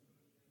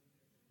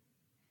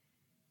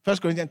 1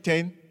 Corinthians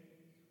 10,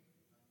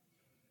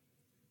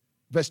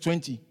 verse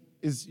 20.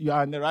 You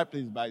are in the right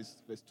place by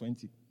verse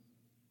 20.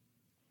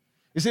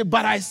 He said,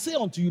 but I say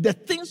unto you, the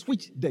things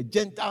which the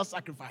Gentiles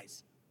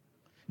sacrifice,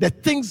 the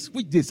things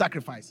which they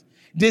sacrifice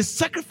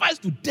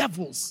to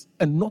devils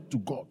and not to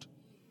God.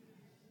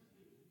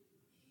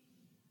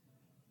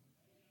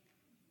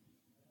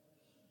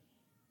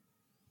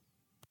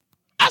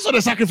 As for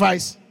the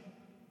sacrifice,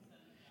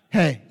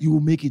 hey, you will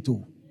make it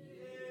all.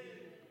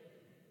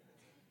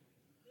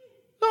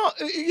 No,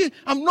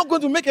 I'm not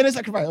going to make any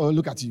sacrifice. Oh,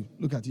 look at you.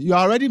 You're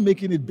already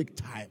making it big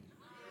time.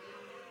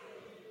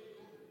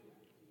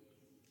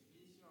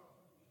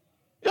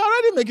 You're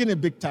already making it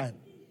big time.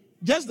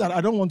 Just that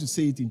I don't want to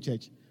say it in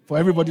church for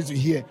everybody to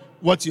hear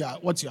what you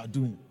are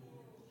doing.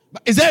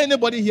 But is there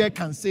anybody here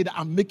can say that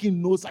I'm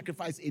making no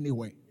sacrifice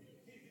anywhere?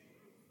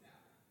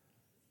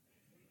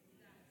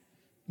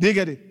 Do you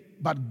get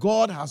it? But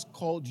God has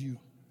called you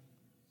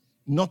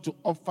not to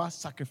offer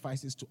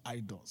sacrifices to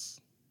idols.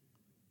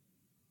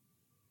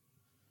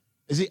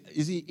 You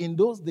see, in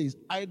those days,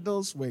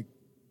 idols were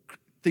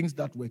things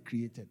that were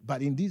created.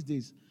 But in these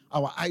days,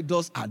 our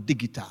idols are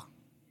digital.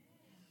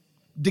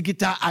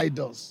 Digital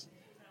idols.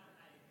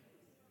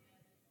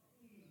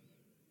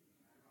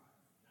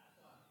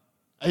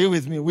 Are you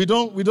with me? We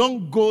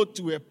don't go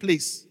to a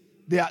place.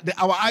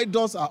 Our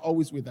idols are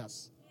always with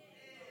us.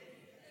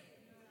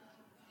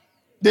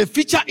 They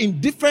feature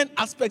in different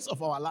aspects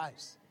of our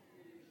lives,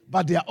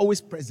 but they are always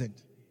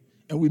present,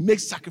 and we make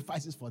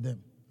sacrifices for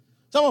them.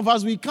 Some of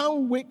us, we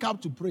can't wake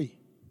up to pray,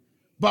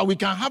 but we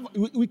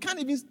can't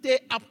even stay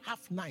up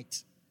half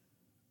night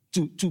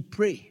to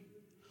pray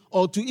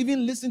or to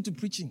even listen to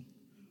preaching.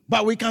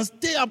 But we can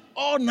stay up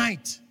all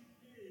night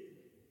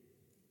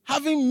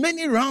having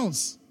many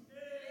rounds.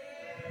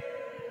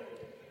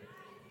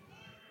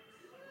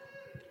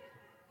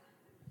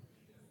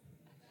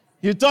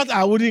 You thought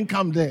I wouldn't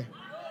come there.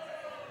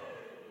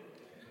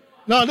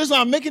 No, this one,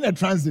 I'm making a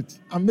transit.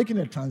 I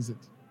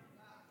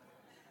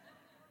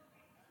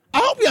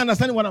hope you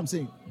understand what I'm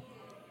saying.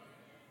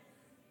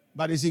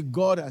 But you see,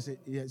 God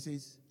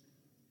says,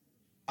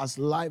 as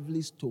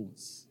lively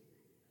stones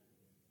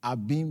are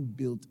being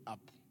built up,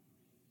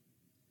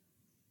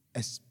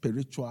 a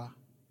spiritual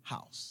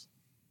house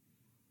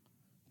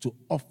to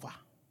offer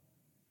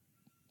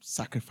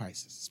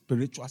sacrifices,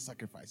 spiritual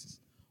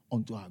sacrifices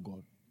unto our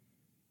God.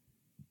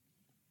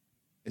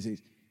 It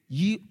says,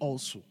 ye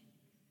also,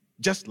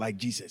 just like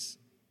Jesus.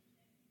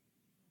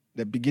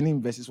 The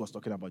beginning verses was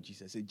talking about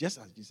Jesus. It says, just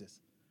as Jesus,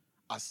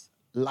 as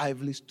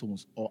lively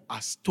stones or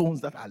as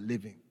stones that are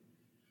living,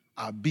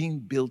 are being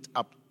built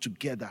up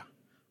together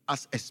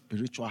as a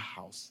spiritual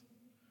house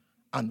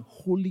and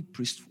holy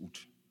priesthood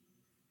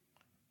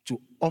to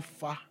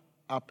offer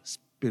up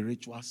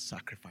spiritual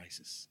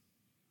sacrifices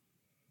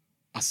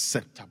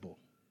acceptable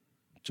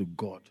to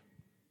God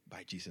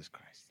by Jesus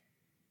Christ.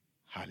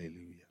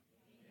 Hallelujah.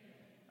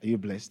 Are you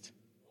blessed?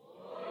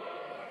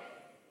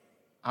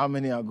 How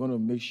many are going to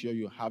make sure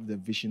you have the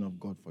vision of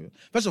God for you?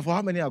 First of all,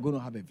 how many are going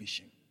to have a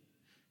vision?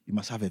 You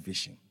must have a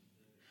vision.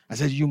 I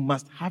said you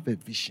must have a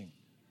vision.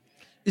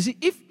 You see,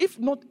 if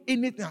not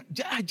anything,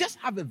 just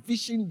have a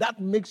vision that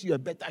makes you a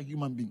better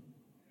human being.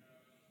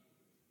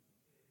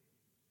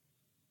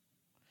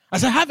 I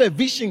said have a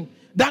vision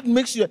that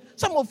makes you.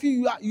 Some of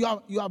you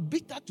are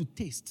bitter to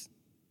taste.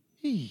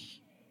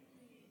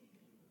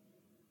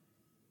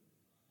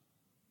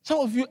 Some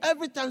of you,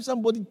 every time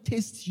somebody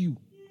tastes you,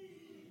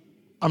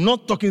 I'm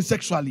not talking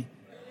sexually.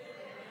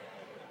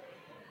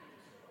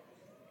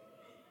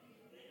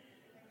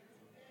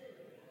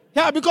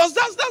 Yeah, because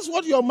that's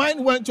what your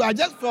mind went to. I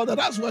just felt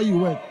that's where you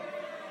went.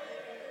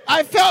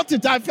 I felt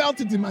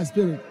it in my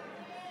spirit.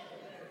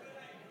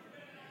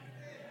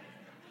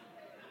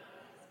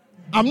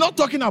 I'm not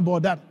talking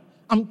about that.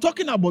 I'm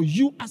talking about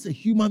you as a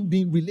human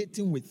being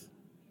relating with.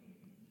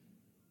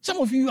 Some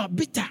of you are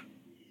bitter.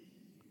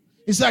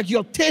 It's like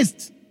your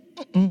taste.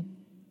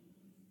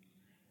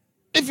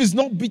 If it's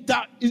not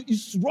bitter,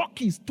 it's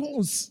rocky,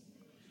 stones.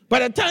 By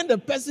the time the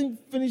person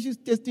finishes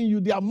tasting you,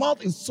 their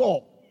mouth is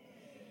sore.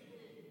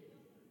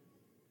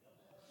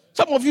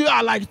 Some of you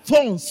are like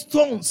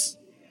stones.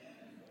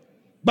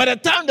 By the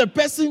time the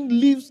person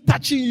leaves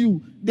touching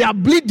you, they are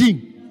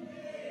bleeding.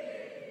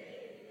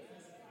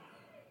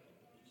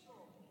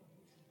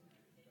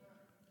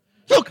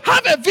 Look,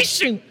 have a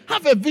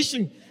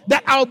vision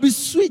that I'll be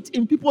sweet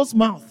in people's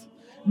mouth.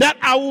 That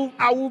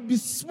I will be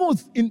smooth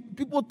in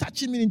people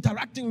touching me,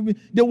 interacting with me.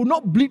 They will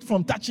not bleed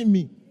from touching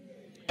me.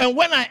 And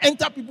when I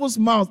enter people's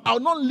mouths, I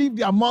will not leave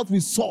their mouth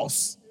with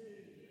sores.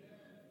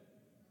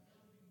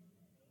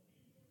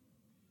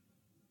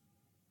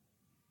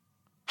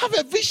 Have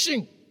a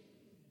vision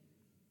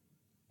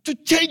to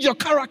change your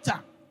character.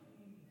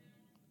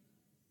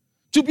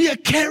 To be a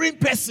caring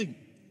person.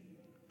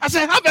 I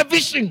said, have a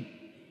vision.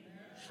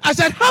 I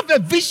said, have a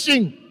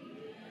vision.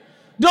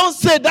 Don't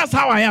say that's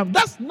how I am.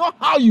 That's not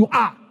how you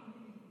are.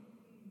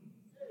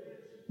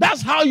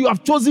 That's how you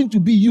have chosen to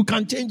be. You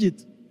can change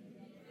it.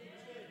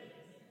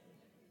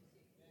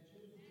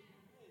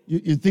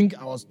 You think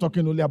I was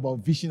talking only about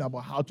vision, about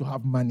how to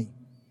have money.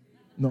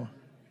 No.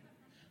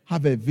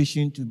 Have a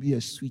vision to be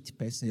a sweet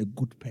person, a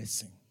good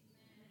person.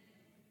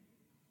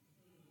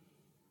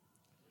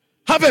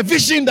 Have a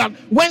vision that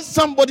when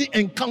somebody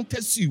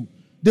encounters you,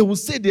 they will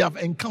say they have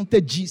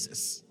encountered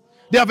Jesus.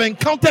 They have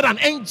encountered an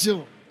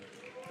angel.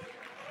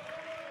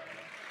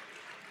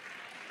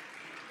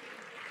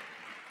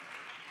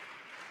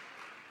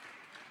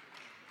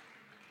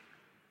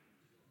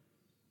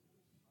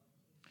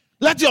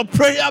 Let your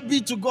prayer be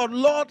to God,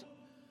 Lord,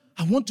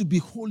 I want to be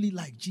holy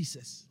like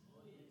Jesus.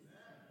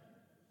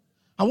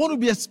 I want to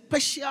be a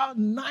special,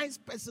 nice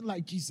person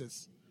like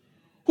Jesus,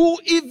 who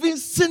even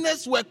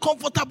sinners were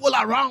comfortable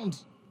around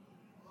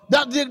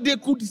that they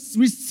could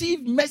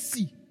receive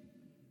mercy.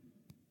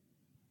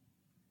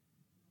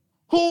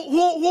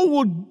 Who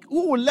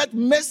would let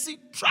mercy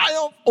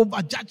triumph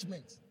over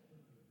judgment.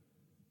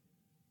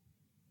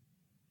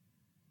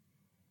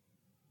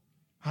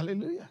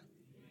 Hallelujah.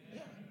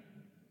 Yeah.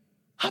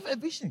 Have a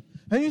vision.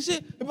 And you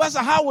say, Pastor,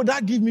 how would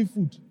that give me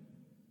food?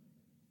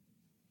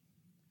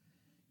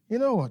 You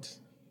know what?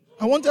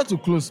 I wanted to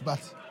close, but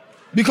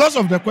because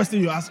of the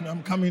question you asked me,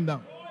 I'm coming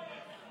down.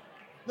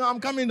 No, I'm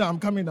coming down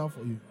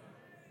for you.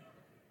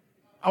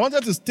 I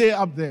wanted to stay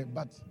up there,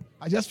 but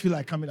I just feel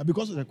like coming down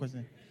because of the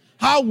question.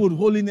 How would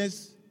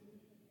holiness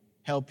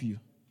help you?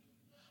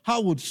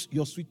 How would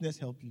your sweetness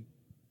help you?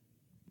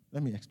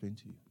 Let me explain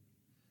to you.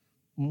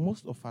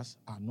 Most of us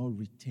are not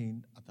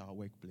retained at our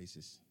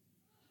workplaces.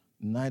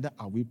 Neither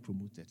are we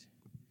promoted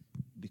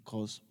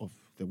because of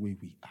the way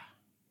we are.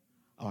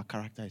 Our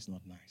character is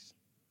not nice.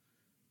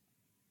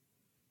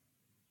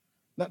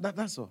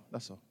 That's all.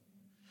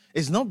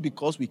 It's not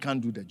because we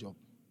can't do the job.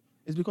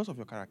 It's because of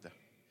your character.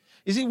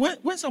 You see,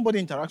 when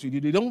somebody interacts with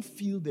you, they don't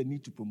feel the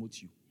need to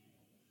promote you.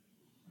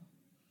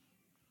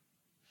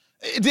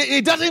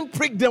 It doesn't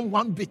prick them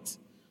one bit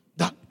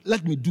that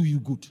let me do you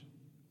good.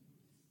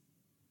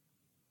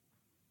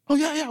 Oh,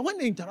 yeah. When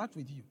they interact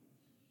with you,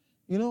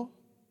 you know,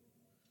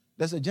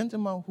 there's a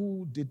gentleman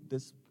who did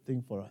this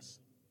thing for us,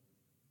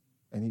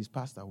 and he's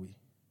passed away.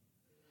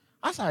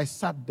 As I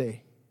sat there,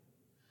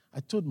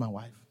 I told my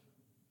wife,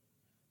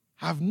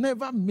 I've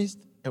never missed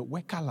a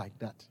worker like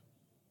that.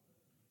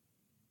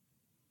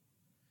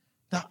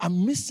 That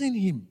I'm missing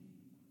him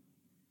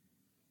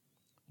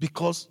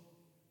because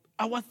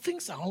our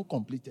things are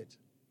uncompleted.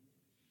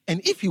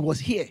 And if he was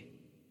here,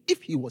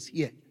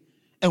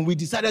 and we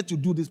decided to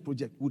do this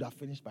project, we would have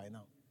finished by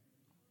now.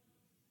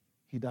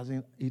 He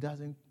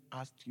doesn't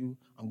ask you,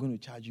 I'm going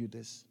to charge you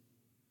this.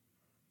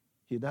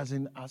 He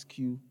doesn't ask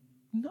you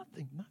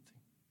nothing.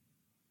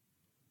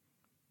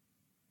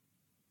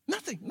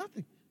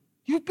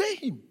 You pay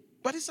him,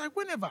 but it's like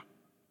whenever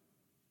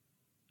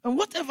and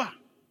whatever.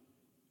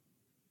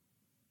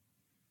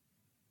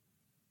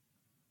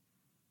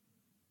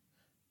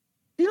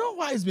 You know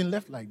why it's been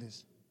left like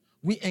this?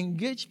 We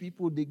engage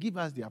people, they give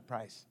us their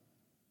price.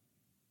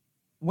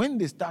 When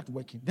they start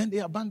working, then they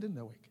abandon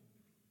the work.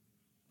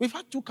 We've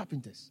had 2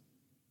 carpenters.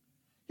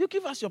 You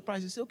give us your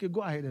price, you say, okay,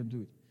 go ahead and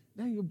do it.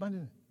 Then you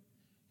abandon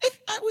it.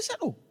 We said,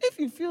 if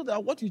you feel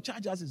that what you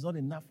charge us is not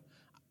enough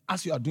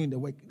as you are doing the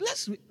work,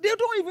 they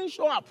don't even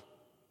show up.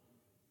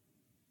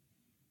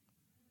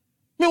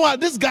 Meanwhile,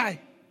 this guy,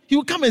 he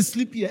will come and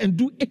sleep here and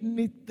do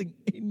anything.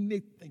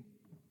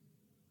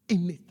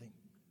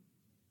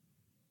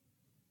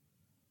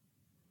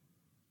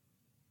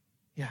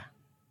 Yeah.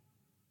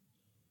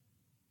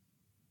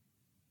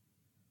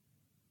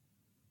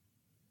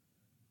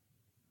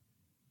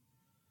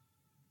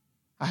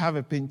 I have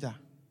a painter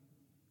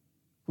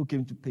who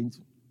came to paint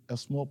a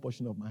small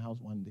portion of my house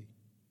one day.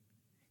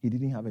 He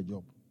didn't have a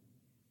job.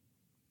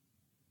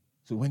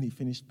 So when he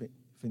finished,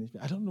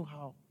 I don't know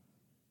how,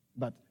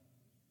 but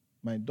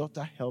my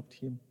daughter helped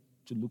him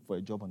to look for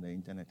a job on the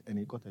internet, and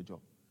he got a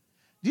job.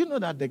 Do you know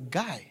that the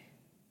guy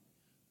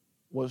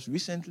was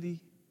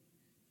recently,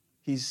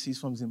 he's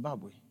from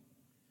Zimbabwe,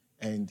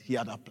 and he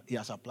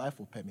has applied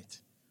for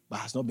permit, but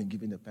has not been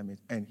given the permit,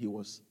 and he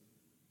was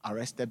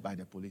arrested by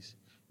the police.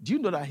 Do you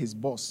know that his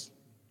boss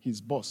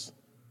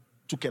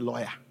took a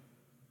lawyer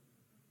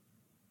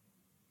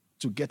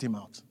to get him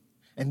out?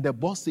 And the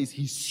boss says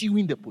he's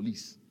suing the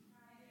police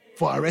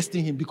for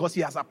arresting him because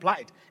he has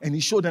applied, and he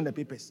showed them the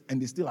papers,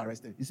 and they still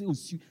arrested. He said,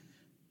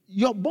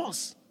 your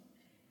boss,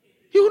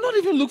 he will not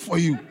even look for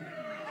you.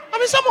 I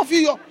mean, some of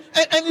you,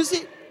 and you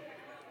see,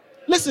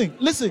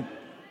 listen.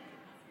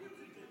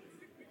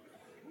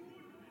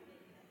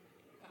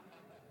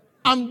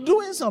 I'm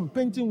doing some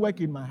painting work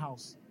in my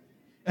house,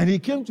 and he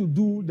came to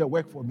do the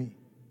work for me.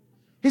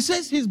 He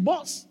says his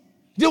boss,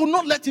 they will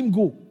not let him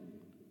go.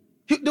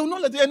 They will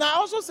not let him. And I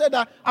also said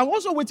that I'm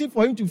also waiting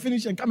for him to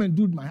finish and come and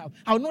do my house.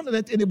 I will not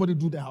let anybody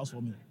do the house for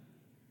me.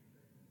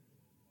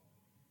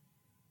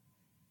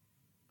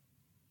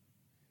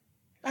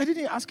 I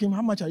didn't ask him,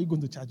 how much are you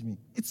going to charge me?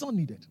 It's not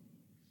needed.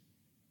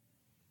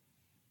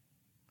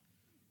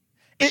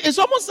 It's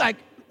almost like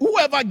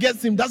whoever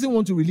gets him doesn't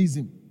want to release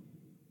him.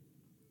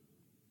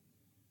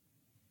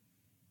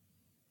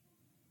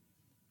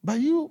 But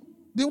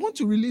they want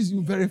to release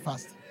you very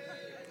fast.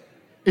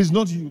 It's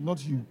not you.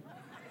 Not you.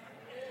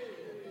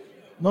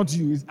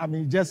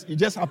 It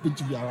just happened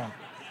to be around.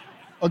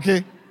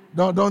 Okay?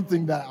 Don't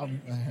think that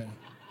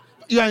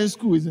you are in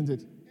school, isn't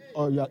it?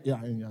 Oh, you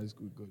are in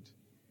school. Good.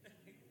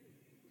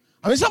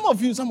 I mean, some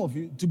of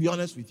you, to be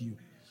honest with you.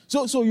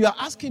 So you are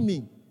asking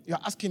me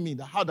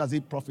that how does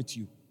it profit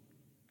you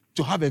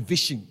to have a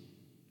vision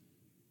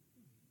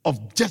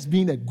of just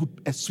being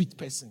a sweet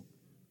person?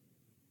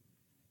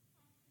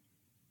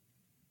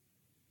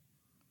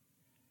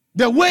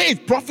 The way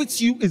it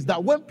profits you is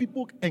that when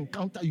people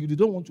encounter you, they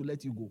don't want to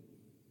let you go.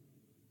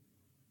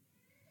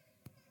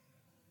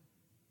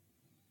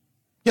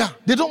 Yeah,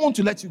 they don't want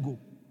to let you go.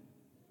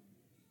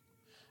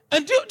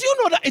 And do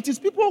you know that it is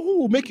people who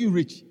will make you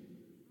rich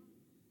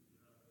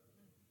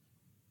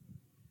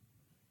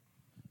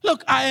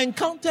Look, I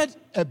encountered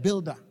a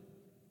builder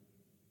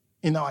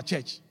in our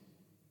church.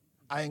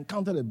 I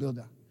encountered a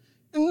builder.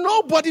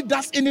 Nobody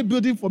does any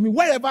building for me,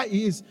 wherever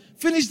he is.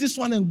 Finish this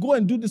one and go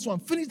and do this one.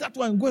 Finish that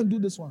one and go and do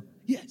this one.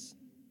 Yes.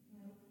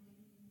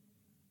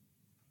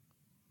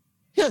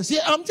 Yes,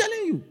 yeah, I'm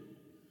telling you.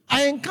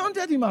 I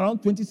encountered him around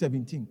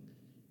 2017.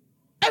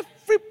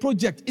 Every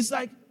project, it's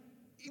like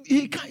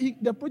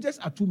the projects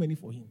are too many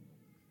for him.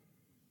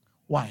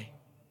 Why?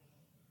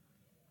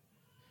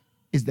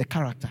 It's the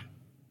character.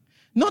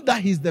 Not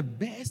that he's the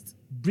best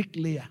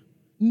bricklayer.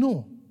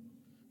 No.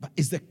 But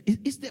it's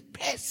the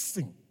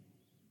person.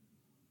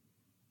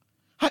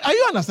 Are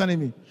you understanding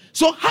me?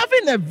 So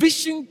having a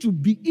vision to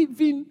be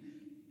even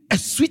a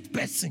sweet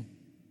person,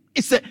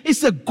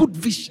 it's a good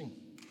vision.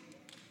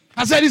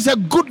 I said it's a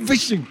good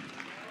vision.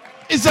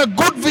 It's a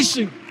good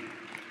vision.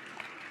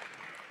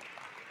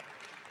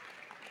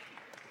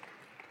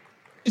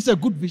 It's a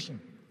good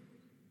vision.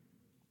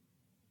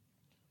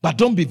 But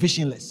don't be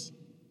visionless.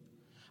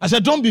 I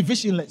said don't be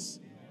visionless.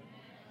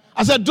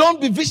 I said don't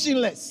be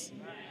visionless.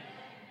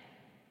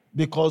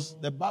 Because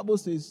the Bible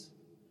says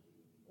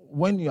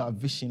when you are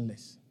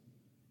visionless,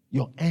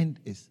 your end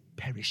is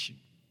perishing.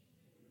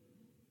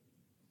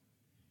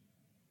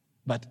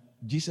 But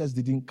Jesus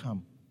didn't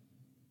come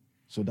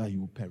so that you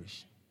will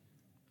perish.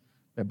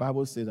 The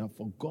Bible says that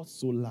for God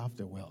so loved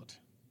the world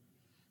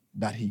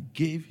that he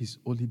gave his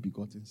only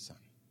begotten Son,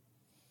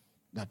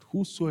 that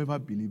whosoever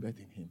believeth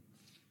in him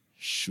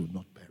should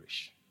not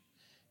perish.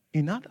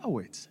 In other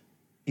words,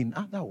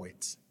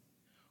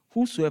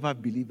 whosoever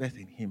believeth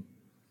in him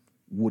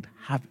would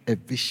have a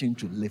vision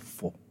to live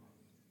for.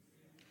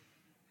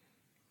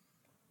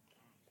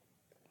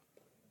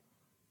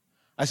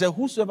 I said,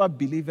 whosoever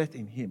believeth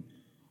in him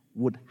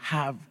would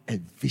have a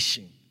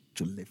vision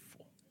to live for.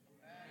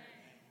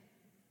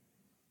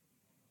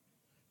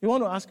 You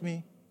want to ask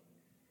me,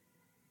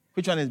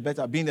 which one is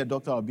better, being a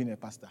doctor or being a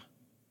pastor?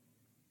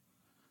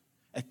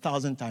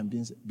 1,000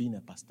 times being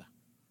a pastor.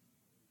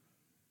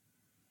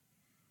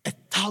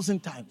 1,000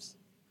 times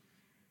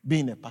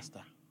being a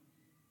pastor.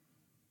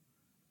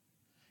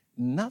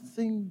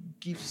 Nothing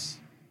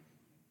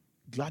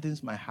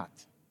gladdens my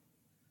heart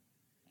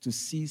to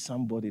see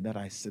somebody that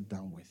I sit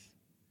down with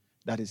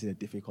that is in a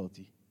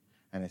difficulty.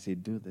 And I say,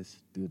 do this,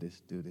 do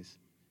this, do this.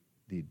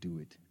 They do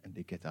it, and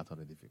they get out of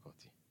the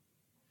difficulty.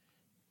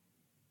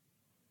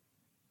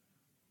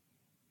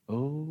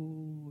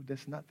 Oh,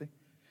 there's nothing.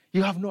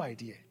 You have no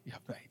idea. You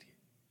have no idea.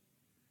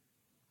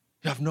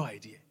 You have no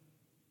idea.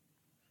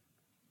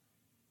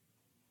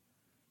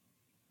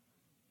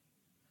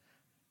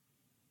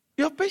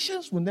 Your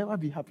patients will never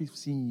be happy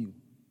seeing you.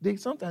 They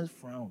sometimes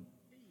frown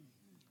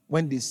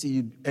when they see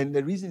you. And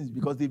the reason is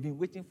because they've been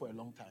waiting for a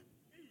long time.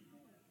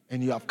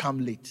 And you have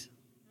come late.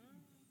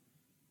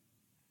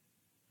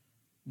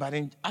 But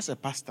as a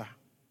pastor,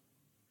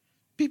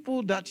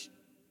 people that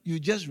you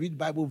just read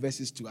Bible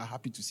verses to are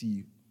happy to see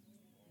you.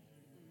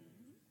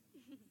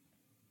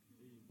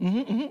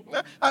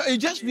 You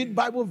just read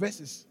Bible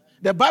verses.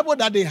 The Bible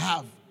that they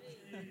have.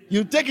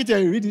 You take it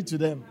and read it to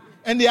them.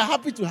 And they are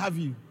happy to have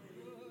you.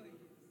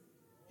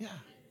 Yeah.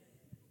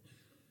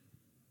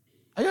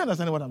 Are you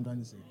understanding what I'm trying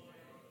to say?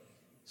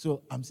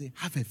 So I'm saying,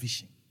 have a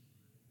vision.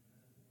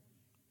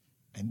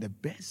 And the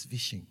best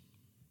vision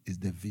is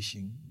the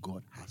vision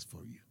God has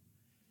for you.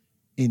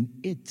 In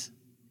it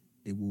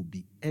will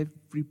be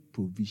every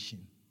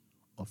provision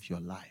of your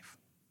life.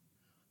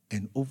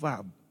 And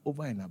over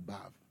and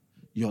above,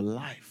 your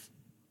life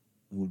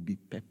will be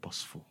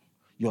purposeful.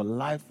 Your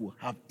life will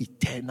have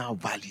eternal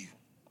value.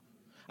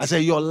 I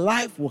said, your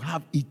life will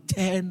have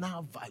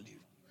eternal value.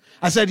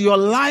 I said, your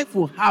life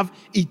will have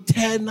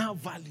eternal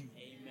value.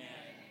 Amen.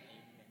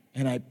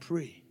 And I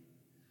pray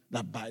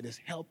that by the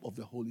help of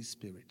the Holy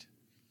Spirit,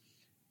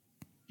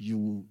 you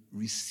will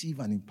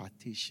receive an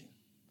impartation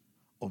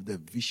of the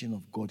vision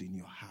of God in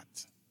your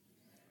heart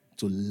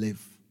to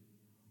live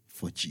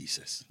for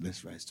Jesus.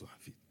 Let's rise to our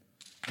feet.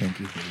 Thank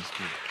you, Holy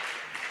Spirit.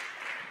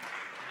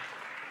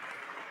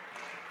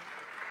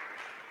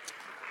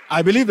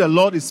 I believe the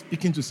Lord is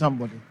speaking to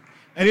somebody.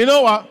 And you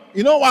know what?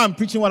 You know why I'm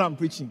preaching what I'm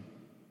preaching?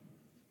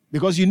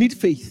 Because you need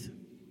faith.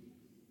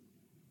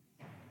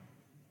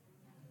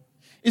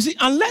 You see,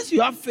 unless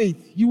you have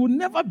faith, you will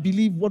never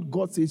believe what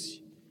God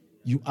says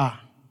you are.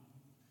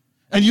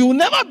 And you will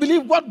never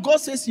believe what God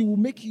says he will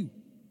make you.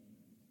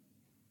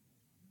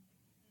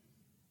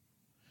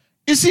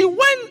 You see,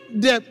 when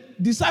the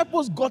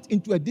disciples got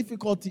into a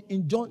difficulty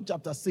in John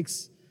chapter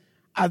 6,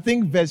 I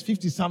think verse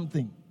 50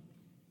 something,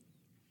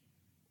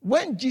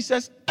 when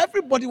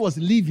everybody was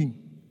leaving,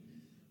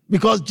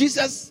 because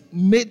Jesus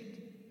made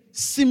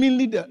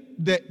seemingly the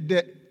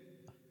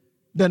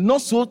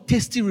not so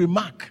tasty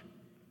remark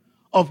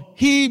of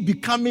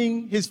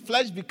his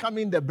flesh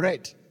becoming the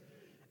bread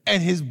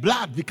and his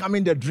blood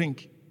becoming the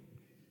drink.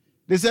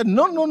 They said,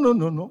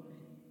 no.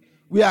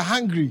 We are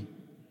hungry.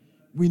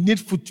 We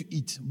need food to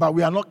eat, but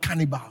we are not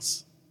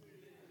cannibals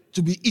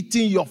to be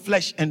eating your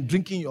flesh and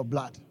drinking your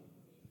blood.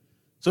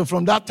 So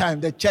from that time,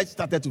 the church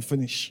started to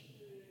finish.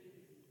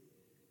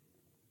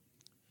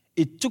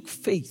 It took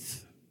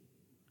faith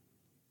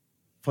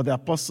for the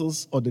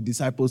apostles or the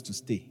disciples to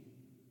stay.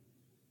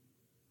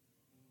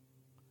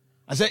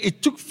 I said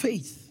it took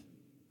faith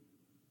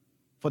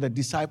for the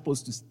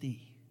disciples to stay.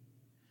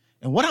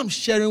 And what I'm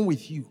sharing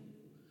with you,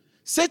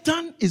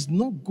 Satan is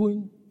not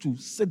going to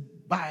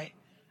sit by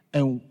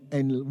and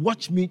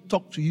watch me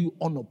talk to you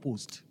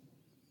unopposed.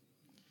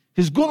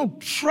 He's going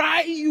to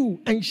try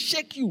you and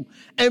shake you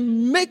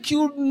and make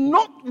you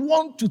not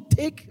want to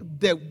take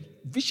the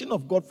vision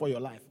of God for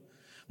your life.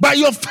 But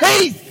your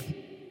faith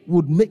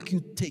would make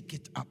you take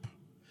it up.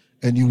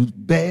 And you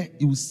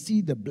will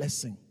see the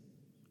blessing.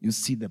 You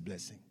see the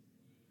blessing.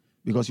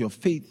 Because your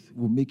faith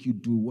will make you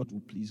do what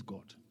will please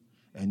God.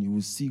 And you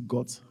will see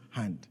God's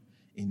hand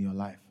in your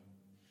life.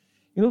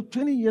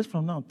 20 years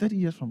from now, 30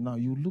 years from now,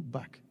 you look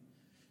back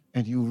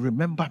and you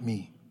remember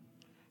me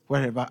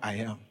wherever I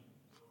am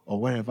or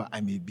wherever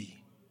I may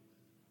be.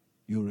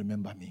 You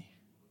remember me.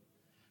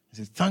 I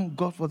say, thank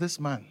God for this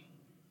man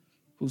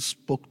who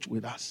spoke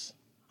with us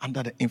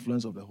under the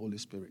influence of the Holy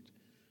Spirit.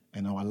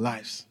 And our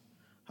lives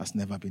has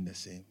never been the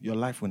same. Your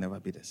life will never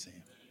be the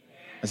same.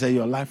 I say,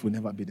 your life will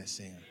never be the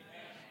same.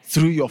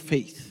 Through your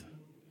faith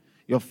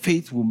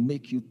will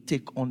make you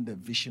take on the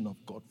vision of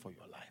God for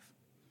your life.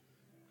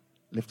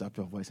 Lift up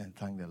your voice and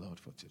thank the Lord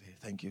for today.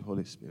 Thank you,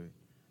 Holy Spirit.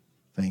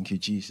 Thank you,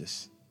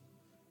 Jesus.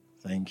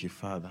 Thank you,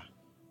 Father.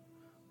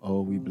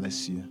 Oh, we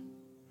bless you.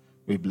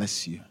 We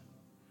bless you.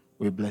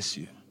 We bless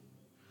you.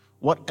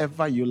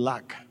 Whatever you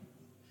lack,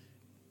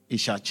 it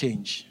shall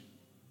change.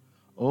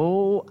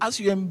 Oh, as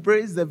you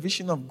embrace the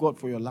vision of God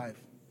for your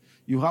life,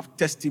 you have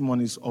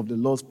testimonies of the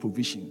Lord's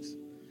provisions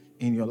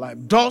in your life.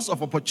 Doors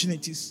of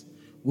opportunities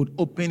would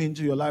open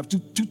into your life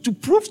to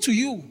prove to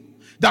you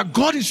that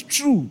God is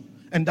true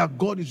and that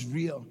God is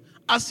real,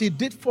 as he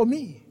did for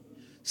me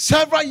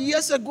several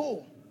years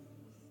ago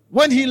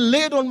when he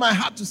laid on my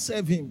heart to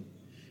serve him.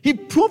 He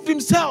proved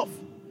himself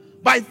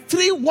by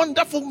 3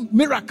 wonderful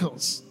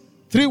miracles,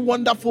 3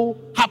 wonderful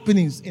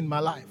happenings in my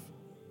life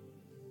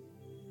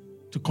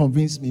to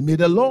convince me. May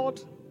the Lord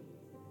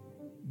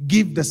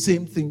give the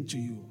same thing to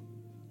you.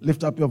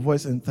 Lift up your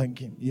voice and thank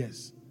him.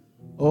 Yes.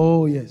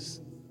 Oh,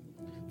 yes.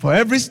 For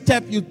every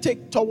step you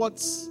take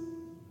towards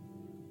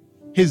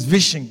his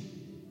vision,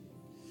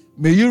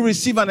 may you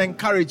receive an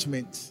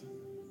encouragement.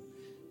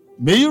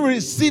 May you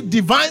receive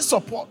divine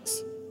support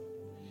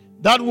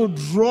that will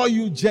draw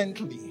you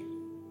gently.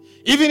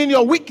 Even in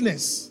your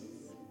weakness,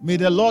 may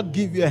the Lord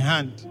give you a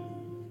hand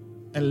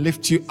and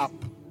lift you up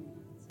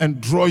and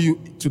draw you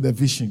to the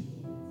vision.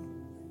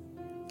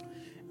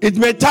 It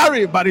may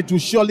tarry, but it will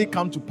surely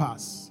come to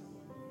pass.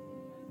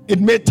 It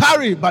may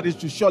tarry, but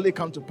it will surely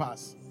come to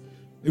pass.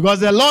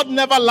 Because the Lord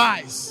never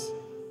lies.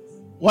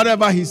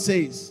 Whatever he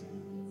says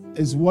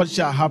is what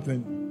shall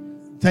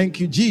happen.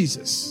 Thank you,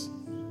 Jesus.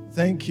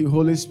 Thank you,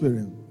 Holy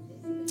Spirit.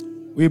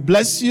 We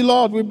bless you,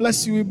 Lord. We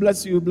bless you, we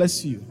bless you, we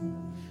bless you.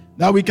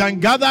 That we can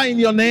gather in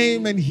your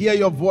name and hear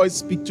your voice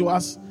speak to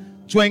us,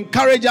 to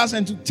encourage us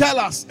and to tell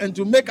us and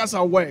to make us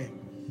aware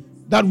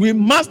that we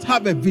must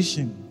have a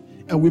vision,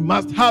 and we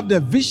must have the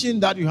vision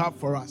that you have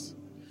for us,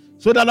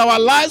 so that our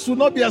lives will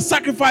not be a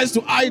sacrifice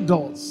to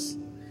idols,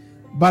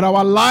 but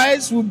our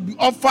lives will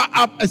offer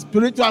up a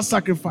spiritual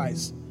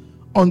sacrifice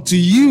unto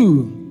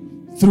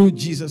you through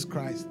Jesus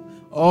Christ.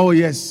 Oh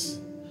yes,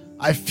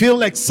 I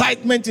feel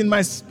excitement in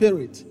my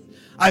spirit.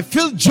 I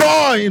feel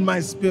joy in my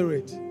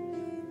spirit.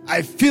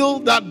 I feel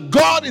that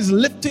God is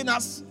lifting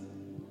us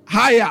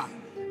higher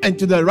and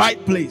to the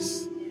right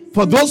place.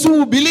 For those who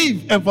will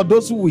believe and for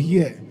those who will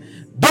hear.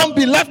 Don't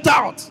be left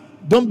out.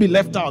 Don't be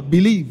left out.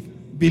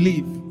 Believe.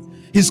 Believe.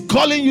 He's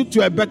calling you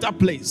to a better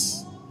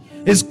place.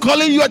 He's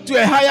calling you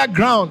to a higher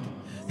ground.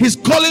 He's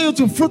calling you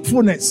to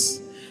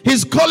fruitfulness.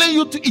 He's calling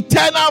you to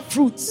eternal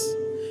fruits.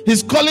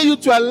 He's calling you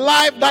to a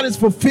life that is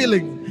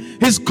fulfilling.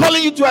 He's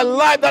calling you to a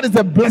life that is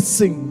a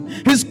blessing.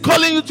 He's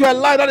calling you to a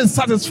life that is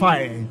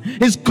satisfying.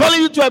 He's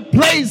calling you to a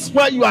place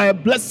where you are a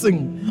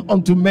blessing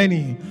unto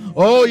many.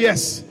 Oh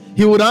yes,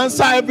 he would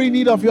answer every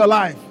need of your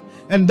life.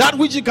 And that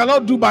which you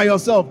cannot do by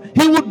yourself,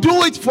 he will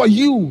do it for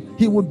you.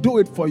 He will do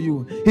it for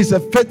you. He's a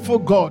faithful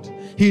God.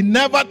 He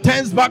never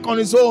turns back on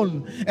his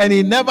own, and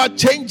he never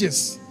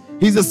changes.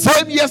 He's the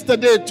same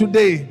yesterday,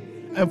 today,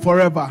 and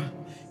forever.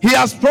 He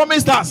has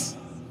promised us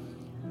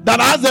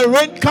that as the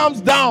rain comes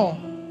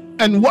down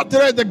and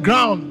watereth the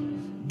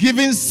ground,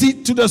 giving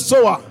seed to the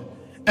sower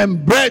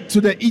and bread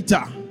to the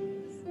eater,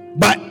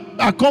 by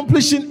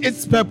accomplishing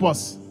its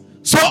purpose,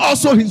 so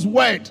also his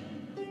word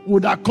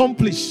would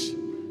accomplish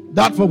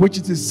that for which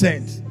it is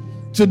sent.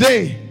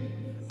 Today,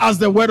 as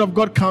the word of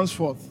God comes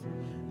forth,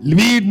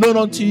 be it known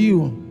unto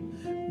you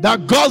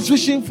that God's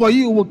vision for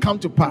you will come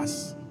to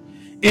pass.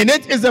 In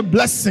it is a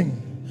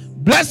blessing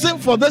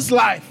for this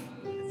life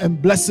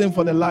and blessing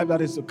for the life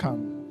that is to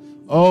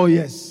come. Oh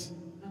yes,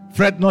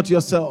 fret not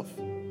yourself.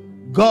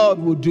 God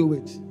will do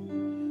it.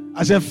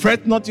 I said,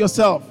 fret not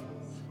yourself.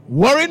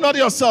 Worry not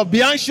yourself.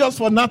 Be anxious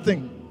for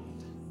nothing.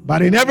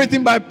 But in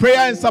everything by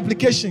prayer and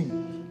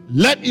supplication,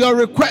 let your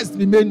request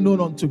be made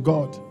known unto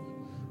God.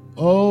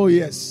 Oh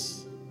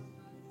yes.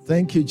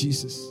 Thank you,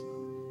 Jesus.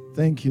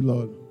 Thank you,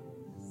 Lord.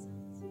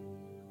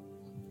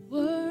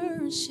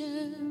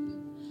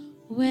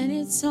 when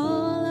it's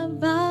all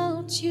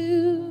about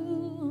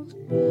you.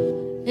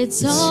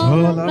 It's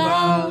all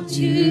about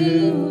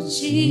you,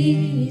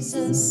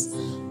 Jesus.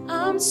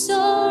 I'm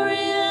sorry,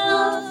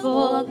 Lord,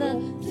 for the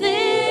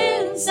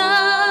things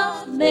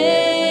I've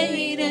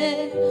made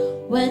it.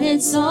 When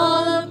it's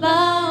all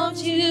about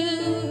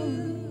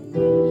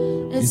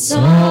you, it's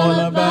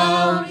all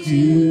about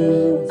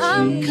you.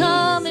 I'm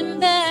coming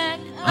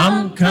back.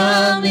 I'm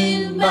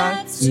coming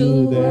back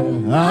to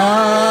the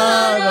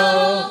heart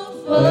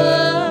of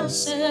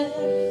worship.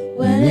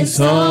 When it's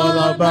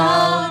all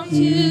about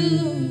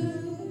you,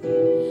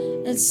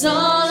 it's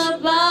all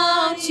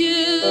about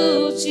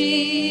you,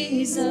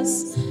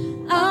 Jesus.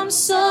 I'm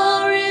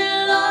sorry,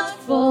 Lord,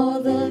 for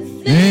the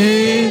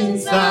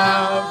things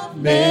I've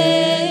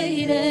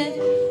made it.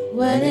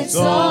 When it's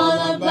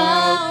all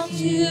about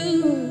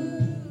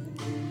you,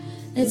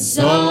 it's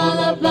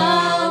all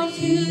about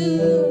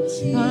you.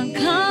 I'm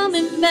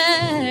coming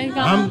back.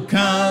 I'm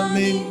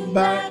coming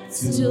back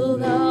to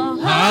the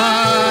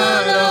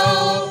heart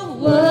of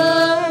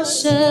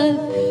worship.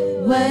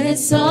 When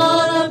it's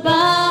all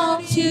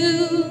about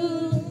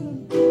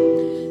you,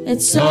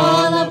 it's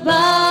all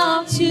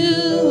about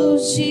you,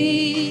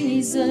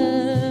 Jesus.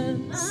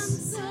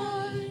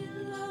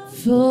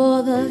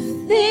 For the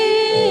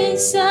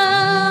things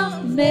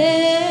I've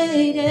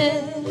made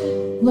it.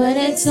 When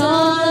it's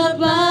all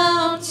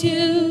about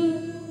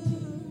you,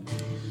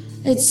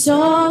 it's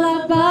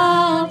all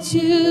about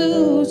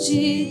you,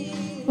 Jesus.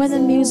 When the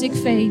music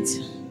fades,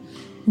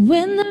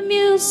 when the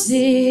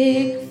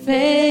music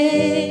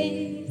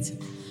fades,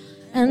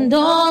 and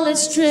all is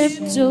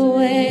stripped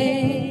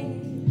away,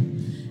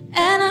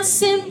 and I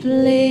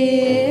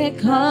simply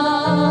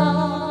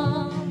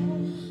come,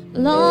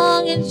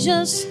 longing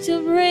just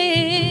to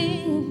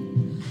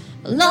bring,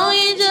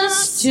 longing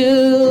just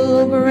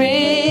to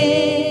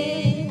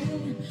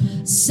bring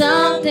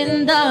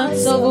something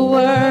that's of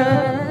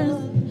worth,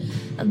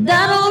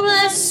 that'll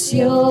bless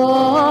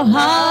your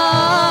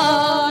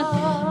heart.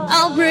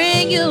 I'll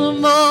bring you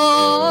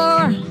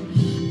more.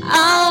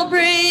 I'll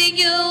bring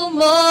you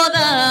more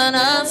than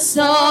a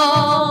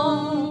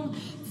song.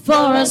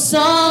 For a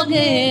song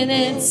in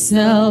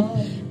itself,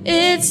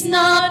 it's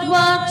not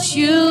what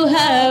you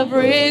have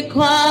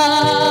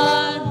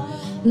required.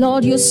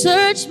 Lord, you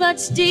search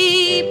much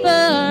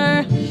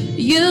deeper.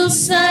 You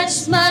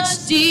search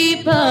much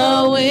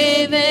deeper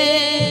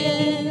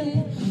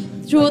within.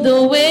 Through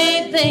the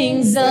way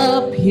things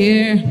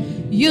appear,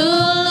 you're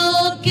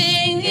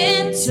looking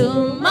into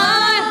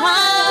my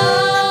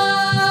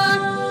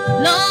heart.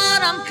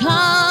 Lord, I'm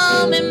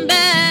coming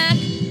back.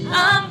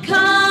 I'm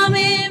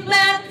coming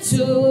back to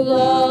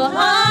the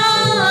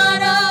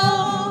heart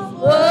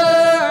of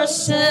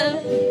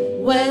worship.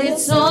 When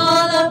it's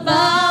all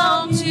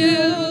about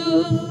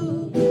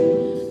you,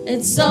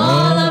 it's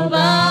all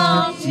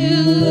about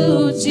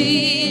you,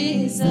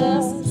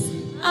 Jesus.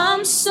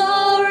 I'm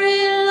sorry,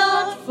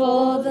 Lord,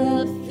 for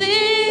the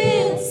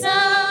things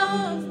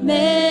I've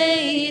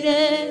made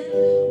it.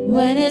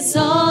 When it's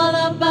all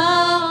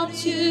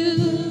about you,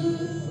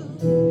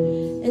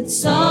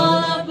 it's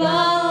all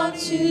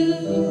about you.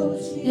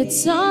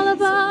 It's all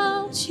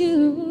about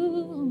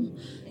you.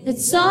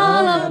 It's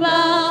all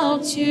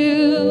about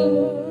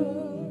you.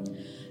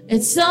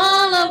 It's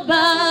all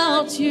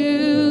about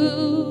you.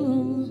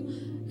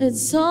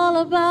 It's all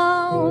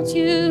about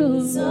you.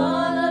 It's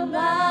all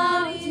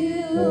about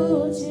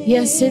you, Jesus.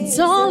 Yes, it's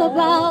all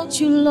about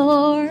you,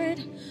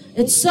 Lord.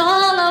 It's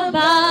all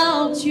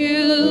about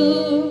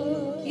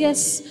you.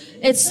 Yes,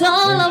 it's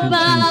all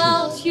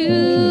about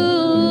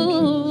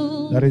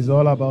you. That is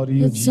all about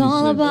you, it's Jesus. It's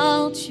all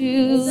about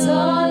you. It's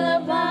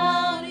all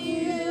about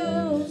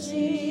you,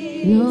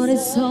 Jesus. Lord,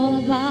 it's all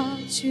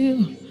about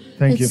you.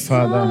 Thank you, it's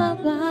Father. All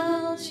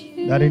about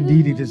you. That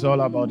indeed it is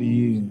all about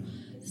you.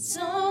 It's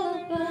all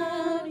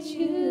about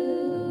you.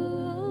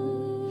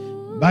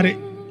 But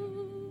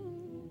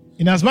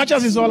in as much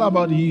as it's all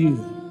about you,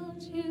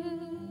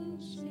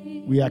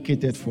 we are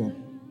catered for.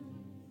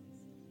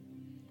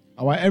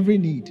 Our every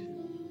need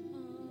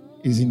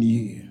is in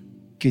you,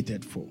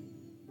 catered for.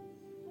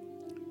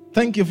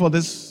 Thank you for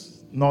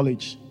this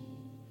knowledge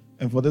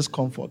and for this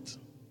comfort.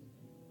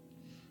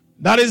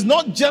 That is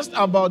not just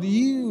about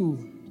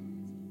you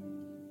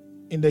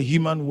in the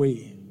human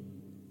way,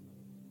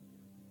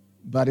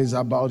 but it's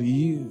about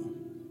you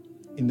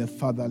in the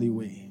fatherly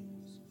way.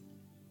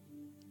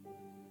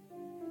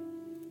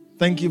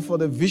 Thank you for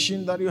the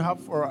vision that you have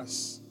for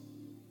us,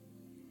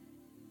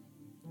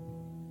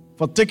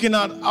 for taking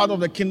us out of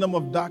the kingdom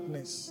of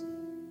darkness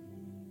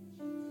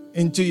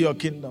into your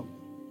kingdom,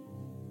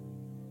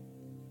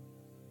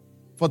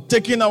 for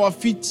taking our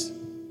feet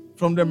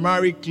from the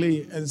miry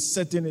clay and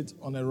setting it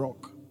on a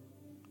rock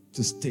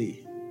to stay.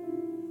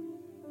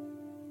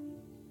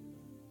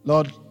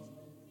 Lord,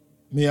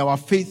 may our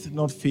faith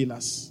not fail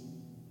us.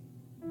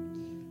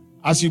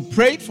 As you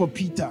prayed for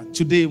Peter,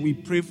 today we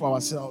pray for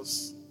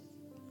ourselves.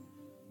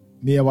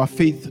 May our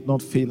faith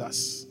not fail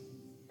us.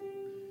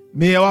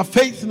 May our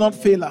faith not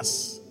fail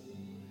us.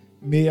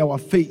 May our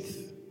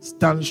faith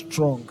stand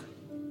strong.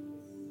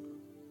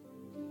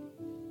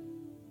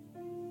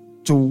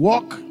 to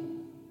walk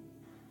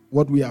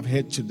what we have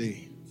heard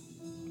today.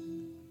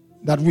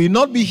 That we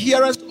not be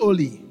hearers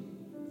only,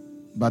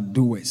 but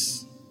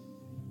doers.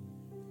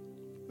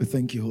 We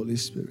thank you, Holy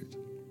Spirit.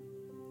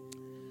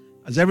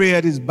 As every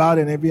head is bowed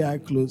and every eye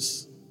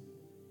closed,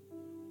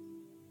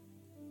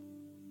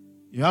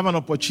 you have an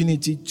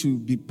opportunity to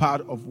be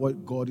part of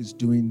what God is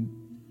doing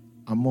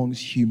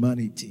amongst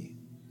humanity.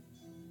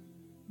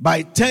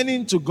 By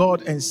turning to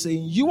God and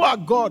saying, you are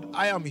God,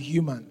 I am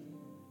human.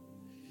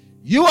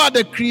 You are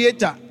the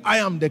creator, I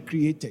am the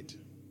created.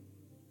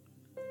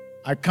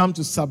 I come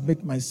to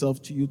submit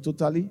myself to you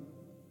totally.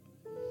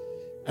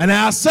 And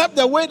I accept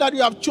the way that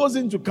you have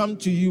chosen to come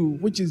to you,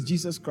 which is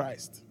Jesus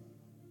Christ.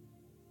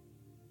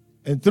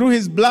 And through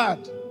his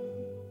blood,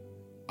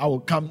 I will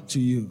come to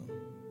you.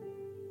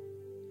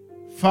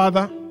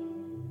 Father,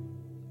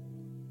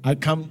 I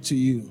come to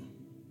you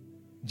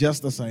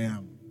just as I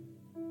am.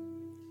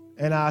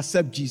 And I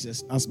accept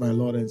Jesus as my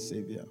Lord and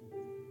Savior.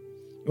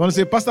 You want to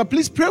say, Pastor,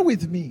 please pray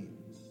with me.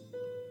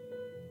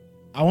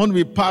 I want to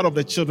be part of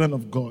the children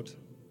of God.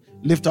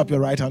 Lift up your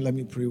right hand, let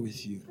me pray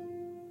with you.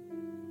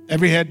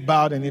 Every head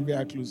bowed and every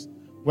eye closed.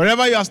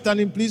 Wherever you are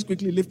standing, please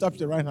quickly lift up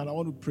your right hand. I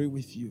want to pray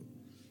with you.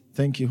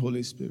 Thank you,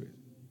 Holy Spirit.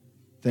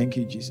 Thank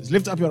you, Jesus.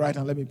 Lift up your right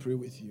hand, let me pray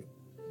with you.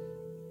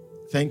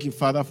 Thank you,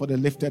 Father, for the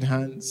lifted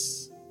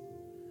hands.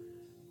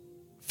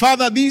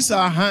 Father, these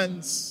are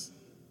hands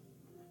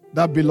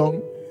that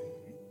belong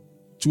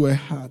to a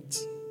heart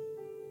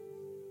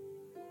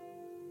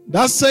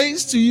that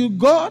says to you,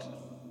 God,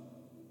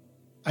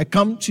 I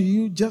come to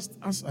you just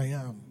as I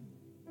am.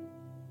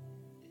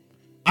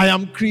 I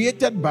am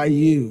created by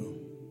you.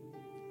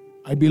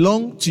 I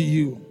belong to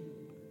you.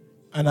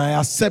 And I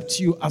accept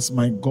you as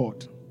my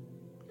God.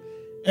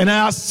 And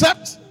I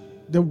accept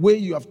the way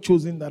you have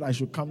chosen that I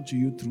should come to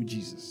you through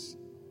Jesus.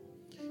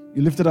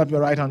 You lifted up your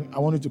right hand. I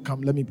want you to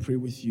come. Let me pray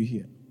with you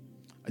here.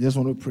 I just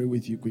want to pray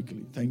with you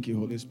quickly. Thank you,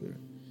 Holy Spirit.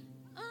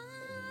 I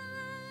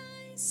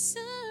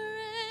surrender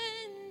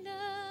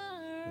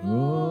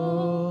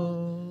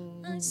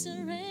all. I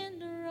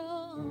surrender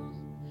all.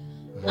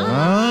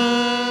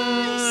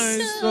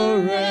 I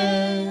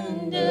surrender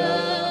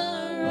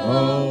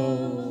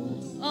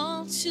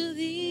All to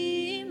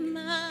thee,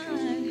 my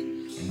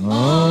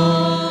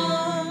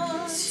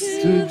all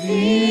to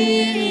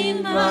thee,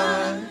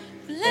 my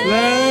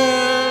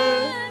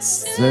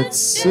blessed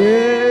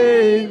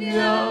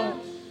Savior.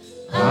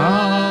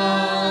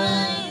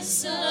 I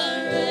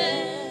surrender.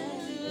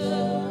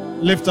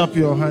 Lift up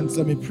your hands.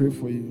 Let me pray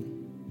for you.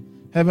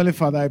 Heavenly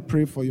Father, I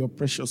pray for your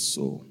precious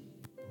soul.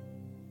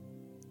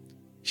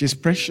 She's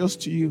precious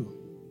to you.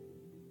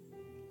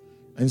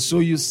 And so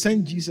you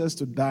sent Jesus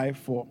to die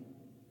for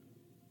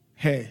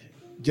her,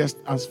 just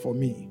as for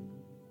me.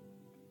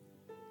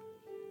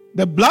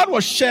 The blood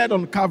was shed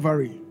on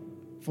Calvary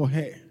for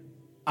her,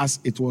 as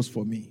it was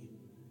for me.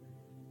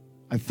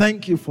 I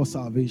thank you for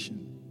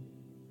salvation.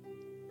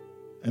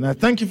 And I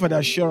thank you for the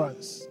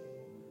assurance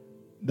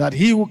that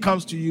he who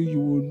comes to you, you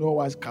will no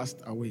wise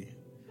cast away.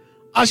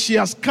 As she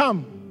has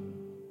come,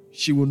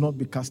 she will not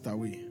be cast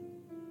away,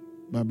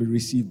 but be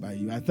received by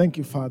you. I thank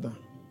you, Father,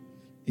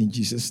 in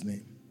Jesus'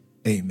 name.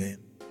 Amen.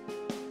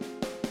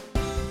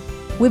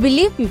 We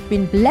believe you've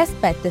been blessed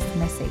by this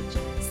message.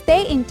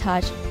 Stay in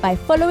touch by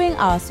following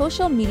our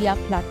social media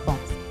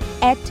platforms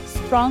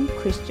 @Strong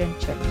Christian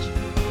Church.